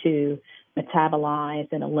helping to metabolize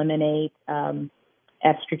and eliminate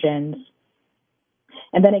estrogens.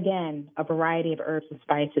 And then again, a variety of herbs and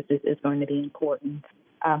spices is going to be important.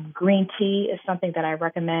 Green tea is something that I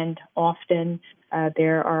recommend often.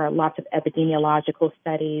 There are lots of epidemiological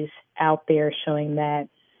studies out there showing that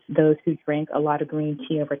those who drink a lot of green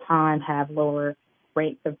tea over time have lower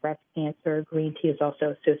rates of breast cancer. Green tea is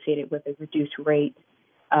also associated with a reduced rate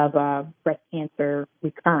of breast cancer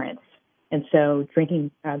recurrence. And so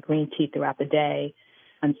drinking green tea throughout the day,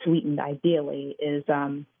 unsweetened ideally, is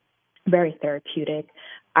very therapeutic.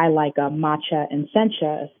 I like matcha and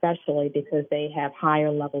sencha especially because they have higher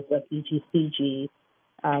levels of EGCG,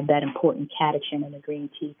 that important catechin in the green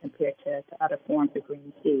tea compared to other forms of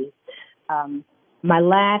green tea. My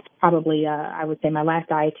last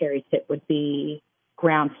dietary tip would be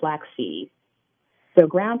ground flaxseed. So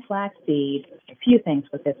ground flaxseed, a few things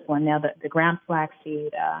with this one. Now, the ground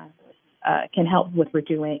flaxseed can help with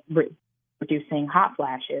reducing hot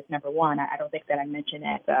flashes. Number one, I don't think that I mentioned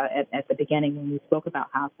at the beginning when we spoke about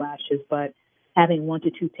hot flashes, but having 1 to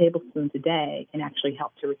 2 tablespoons a day can actually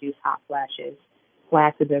help to reduce hot flashes.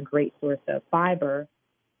 Flax is a great source of fiber.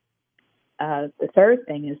 The third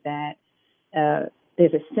thing is that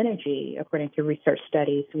there's a synergy, according to research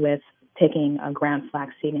studies, with taking ground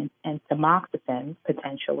flaxseed and tamoxifen,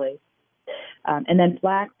 potentially. And then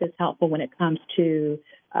flax is helpful when it comes to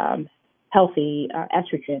healthy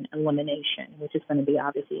estrogen elimination, which is going to be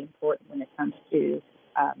obviously important when it comes to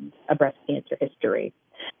a breast cancer history.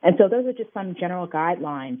 And so those are just some general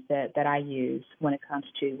guidelines that I use when it comes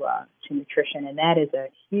to nutrition, and that is a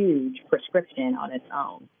huge prescription on its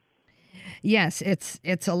own. Yes,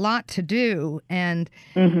 it's a lot to do, and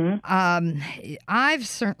I've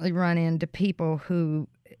certainly run into people who,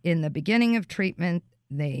 in the beginning of treatment,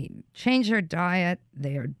 they change their diet,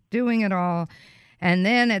 they are doing it all, and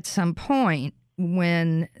then at some point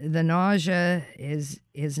when the nausea is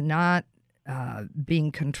not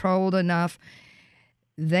being controlled enough,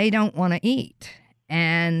 they don't want to eat.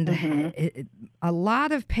 And a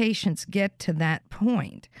lot of patients get to that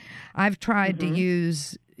point. I've tried to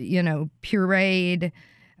use, pureed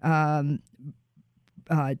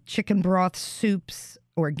chicken broth soups,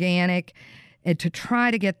 organic, to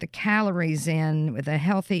try to get the calories in with the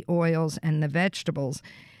healthy oils and the vegetables,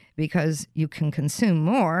 because you can consume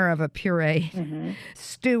more of a puree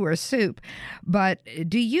stew or soup. But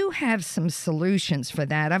do you have some solutions for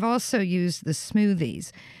that? I've also used the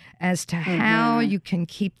smoothies as to how you can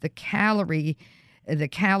keep the calories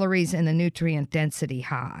and the nutrient density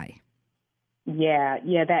high. Yeah,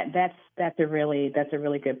 that's a really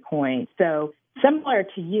good point. So similar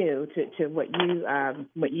to you, to what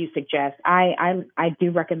you suggest, I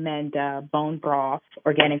do recommend bone broth,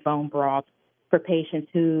 organic bone broth, for patients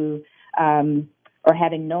who are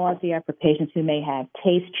having nausea, for patients who may have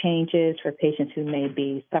taste changes, for patients who may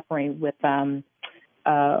be suffering with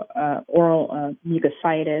oral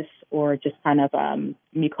mucositis or just kind of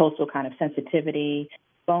mucosal kind of sensitivity.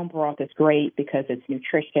 bone broth is great because it's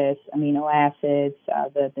nutritious, amino acids,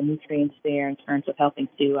 the nutrients there in terms of helping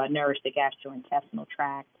to nourish the gastrointestinal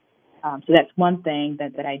tract. So that's one thing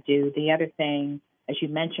that I do. The other thing, as you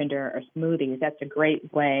mentioned, are smoothies. That's a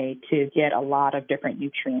great way to get a lot of different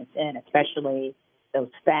nutrients in, especially those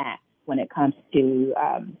fats when it comes to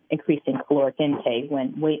increasing caloric intake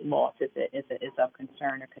when weight loss is of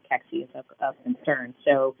concern or cachexia is of concern.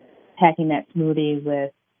 So packing that smoothie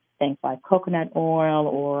with things like coconut oil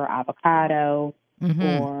or avocado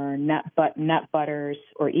or nut butters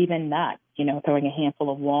or even nuts, throwing a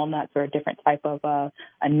handful of walnuts or a different type of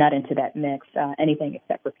a nut into that mix, anything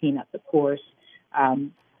except for peanuts, of course.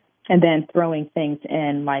 And then throwing things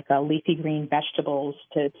in like leafy green vegetables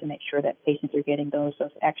to make sure that patients are getting those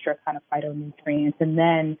extra kind of phytonutrients. And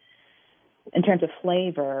then in terms of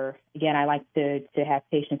flavor, again, I like to have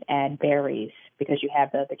patients add berries because you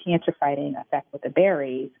have the cancer-fighting effect with the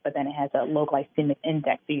berries, but then it has a low glycemic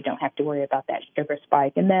index, so you don't have to worry about that sugar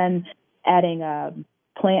spike. And then adding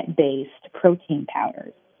plant-based protein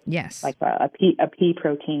powders. Yes. Like a pea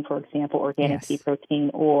protein, for example, organic pea protein,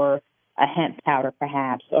 or a hemp powder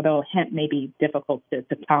perhaps, although hemp may be difficult to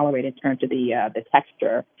tolerate in terms of the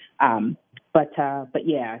texture. But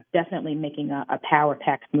yeah, definitely making a power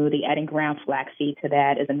pack smoothie. Adding ground flaxseed to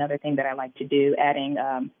that is another thing that I like to do. Adding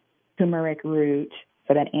turmeric root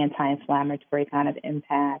for that anti-inflammatory kind of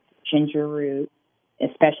impact. Ginger root,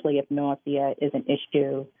 especially if nausea is an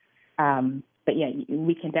issue. But yeah,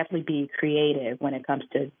 we can definitely be creative when it comes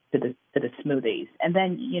to the smoothies. And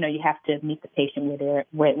then you have to meet the patient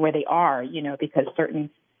where they are. Because certain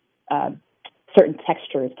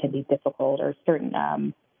textures can be difficult, or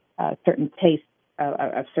certain tastes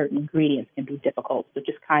of certain ingredients can be difficult. So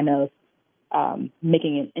just kind of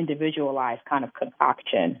making an individualized kind of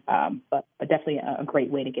concoction, but definitely a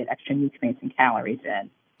great way to get extra nutrients and calories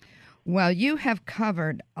in. Well, you have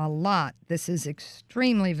covered a lot. This is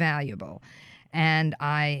extremely valuable, and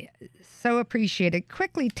I so appreciate it.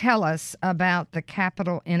 Quickly tell us about the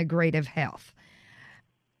Capital Integrative Health.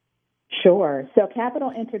 Sure. So Capital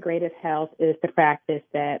Integrative Health is the practice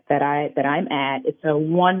that I'm at. It's a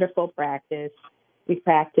wonderful practice. We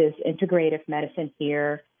practice integrative medicine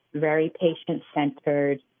here, very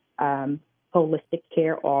patient-centered, holistic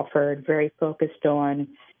care offered, very focused on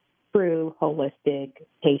true holistic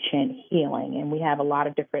patient healing. And we have a lot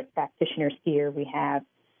of different practitioners here. We have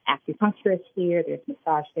acupuncturists here. There's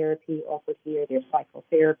massage therapy offered here. There's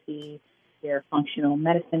psychotherapy. There are functional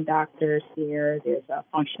medicine doctors here. There's a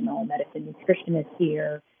functional medicine nutritionist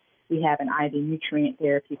here. We have an IV nutrient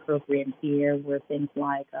therapy program here where things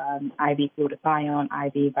like IV glutathione,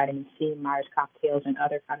 IV vitamin C, Myers cocktails, and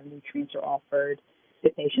other kind of nutrients are offered to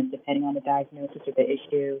patients depending on the diagnosis or the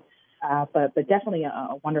issue. But definitely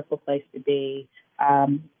a wonderful place to be.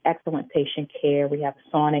 Excellent patient care. We have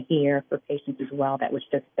a sauna here for patients as well that was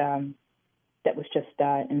just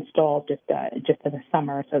installed just in the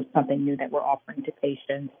summer, so it's something new that we're offering to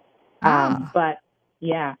patients. But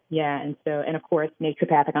yeah, and of course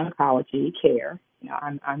naturopathic oncology care.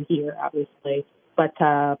 I'm here obviously, but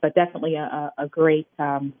definitely a great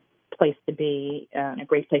place to be, a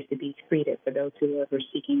great place to be treated for those who are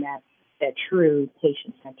seeking that true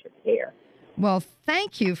patient-centered care. Well,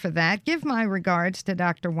 thank you for that. Give my regards to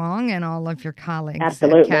Dr. Wong and all of your colleagues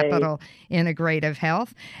Absolutely. at Capital Integrative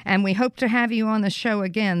Health. And we hope to have you on the show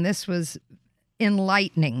again. This was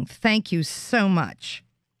enlightening. Thank you so much.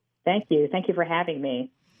 Thank you. Thank you for having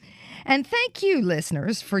me. And thank you,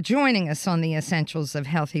 listeners, for joining us on the Essentials of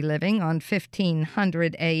Healthy Living on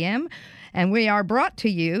 1500 AM. And we are brought to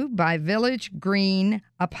you by Village Green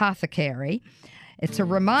Apothecary. It's a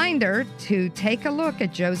reminder to take a look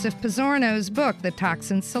at Joseph Pizzorno's book, The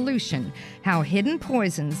Toxin Solution, how hidden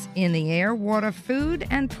poisons in the air, water, food,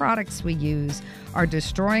 and products we use are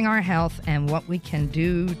destroying our health and what we can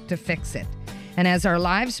do to fix it. And as our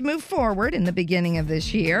lives move forward in the beginning of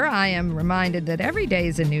this year, I am reminded that every day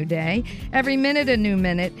is a new day, every minute a new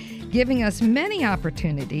minute, giving us many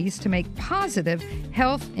opportunities to make positive,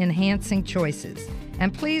 health-enhancing choices.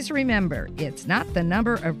 And please remember, it's not the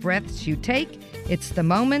number of breaths you take, it's the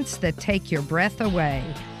moments that take your breath away.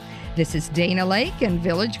 This is Dana Lake and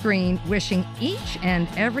Village Green wishing each and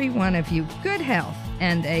every one of you good health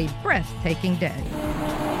and a breathtaking day.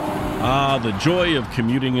 Ah, the joy of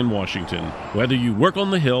commuting in Washington. Whether you work on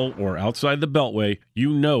the Hill or outside the Beltway, you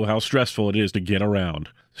know how stressful it is to get around.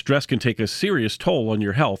 Stress can take a serious toll on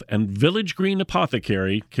your health, and Village Green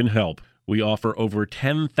Apothecary can help. We offer over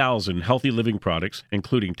 10,000 healthy living products,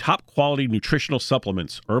 including top-quality nutritional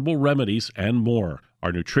supplements, herbal remedies, and more.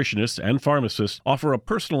 Our nutritionists and pharmacists offer a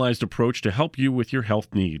personalized approach to help you with your health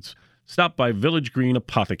needs. Stop by Village Green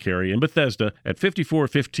Apothecary in Bethesda at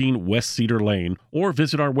 5415 West Cedar Lane or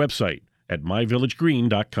visit our website at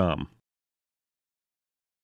myvillagegreen.com.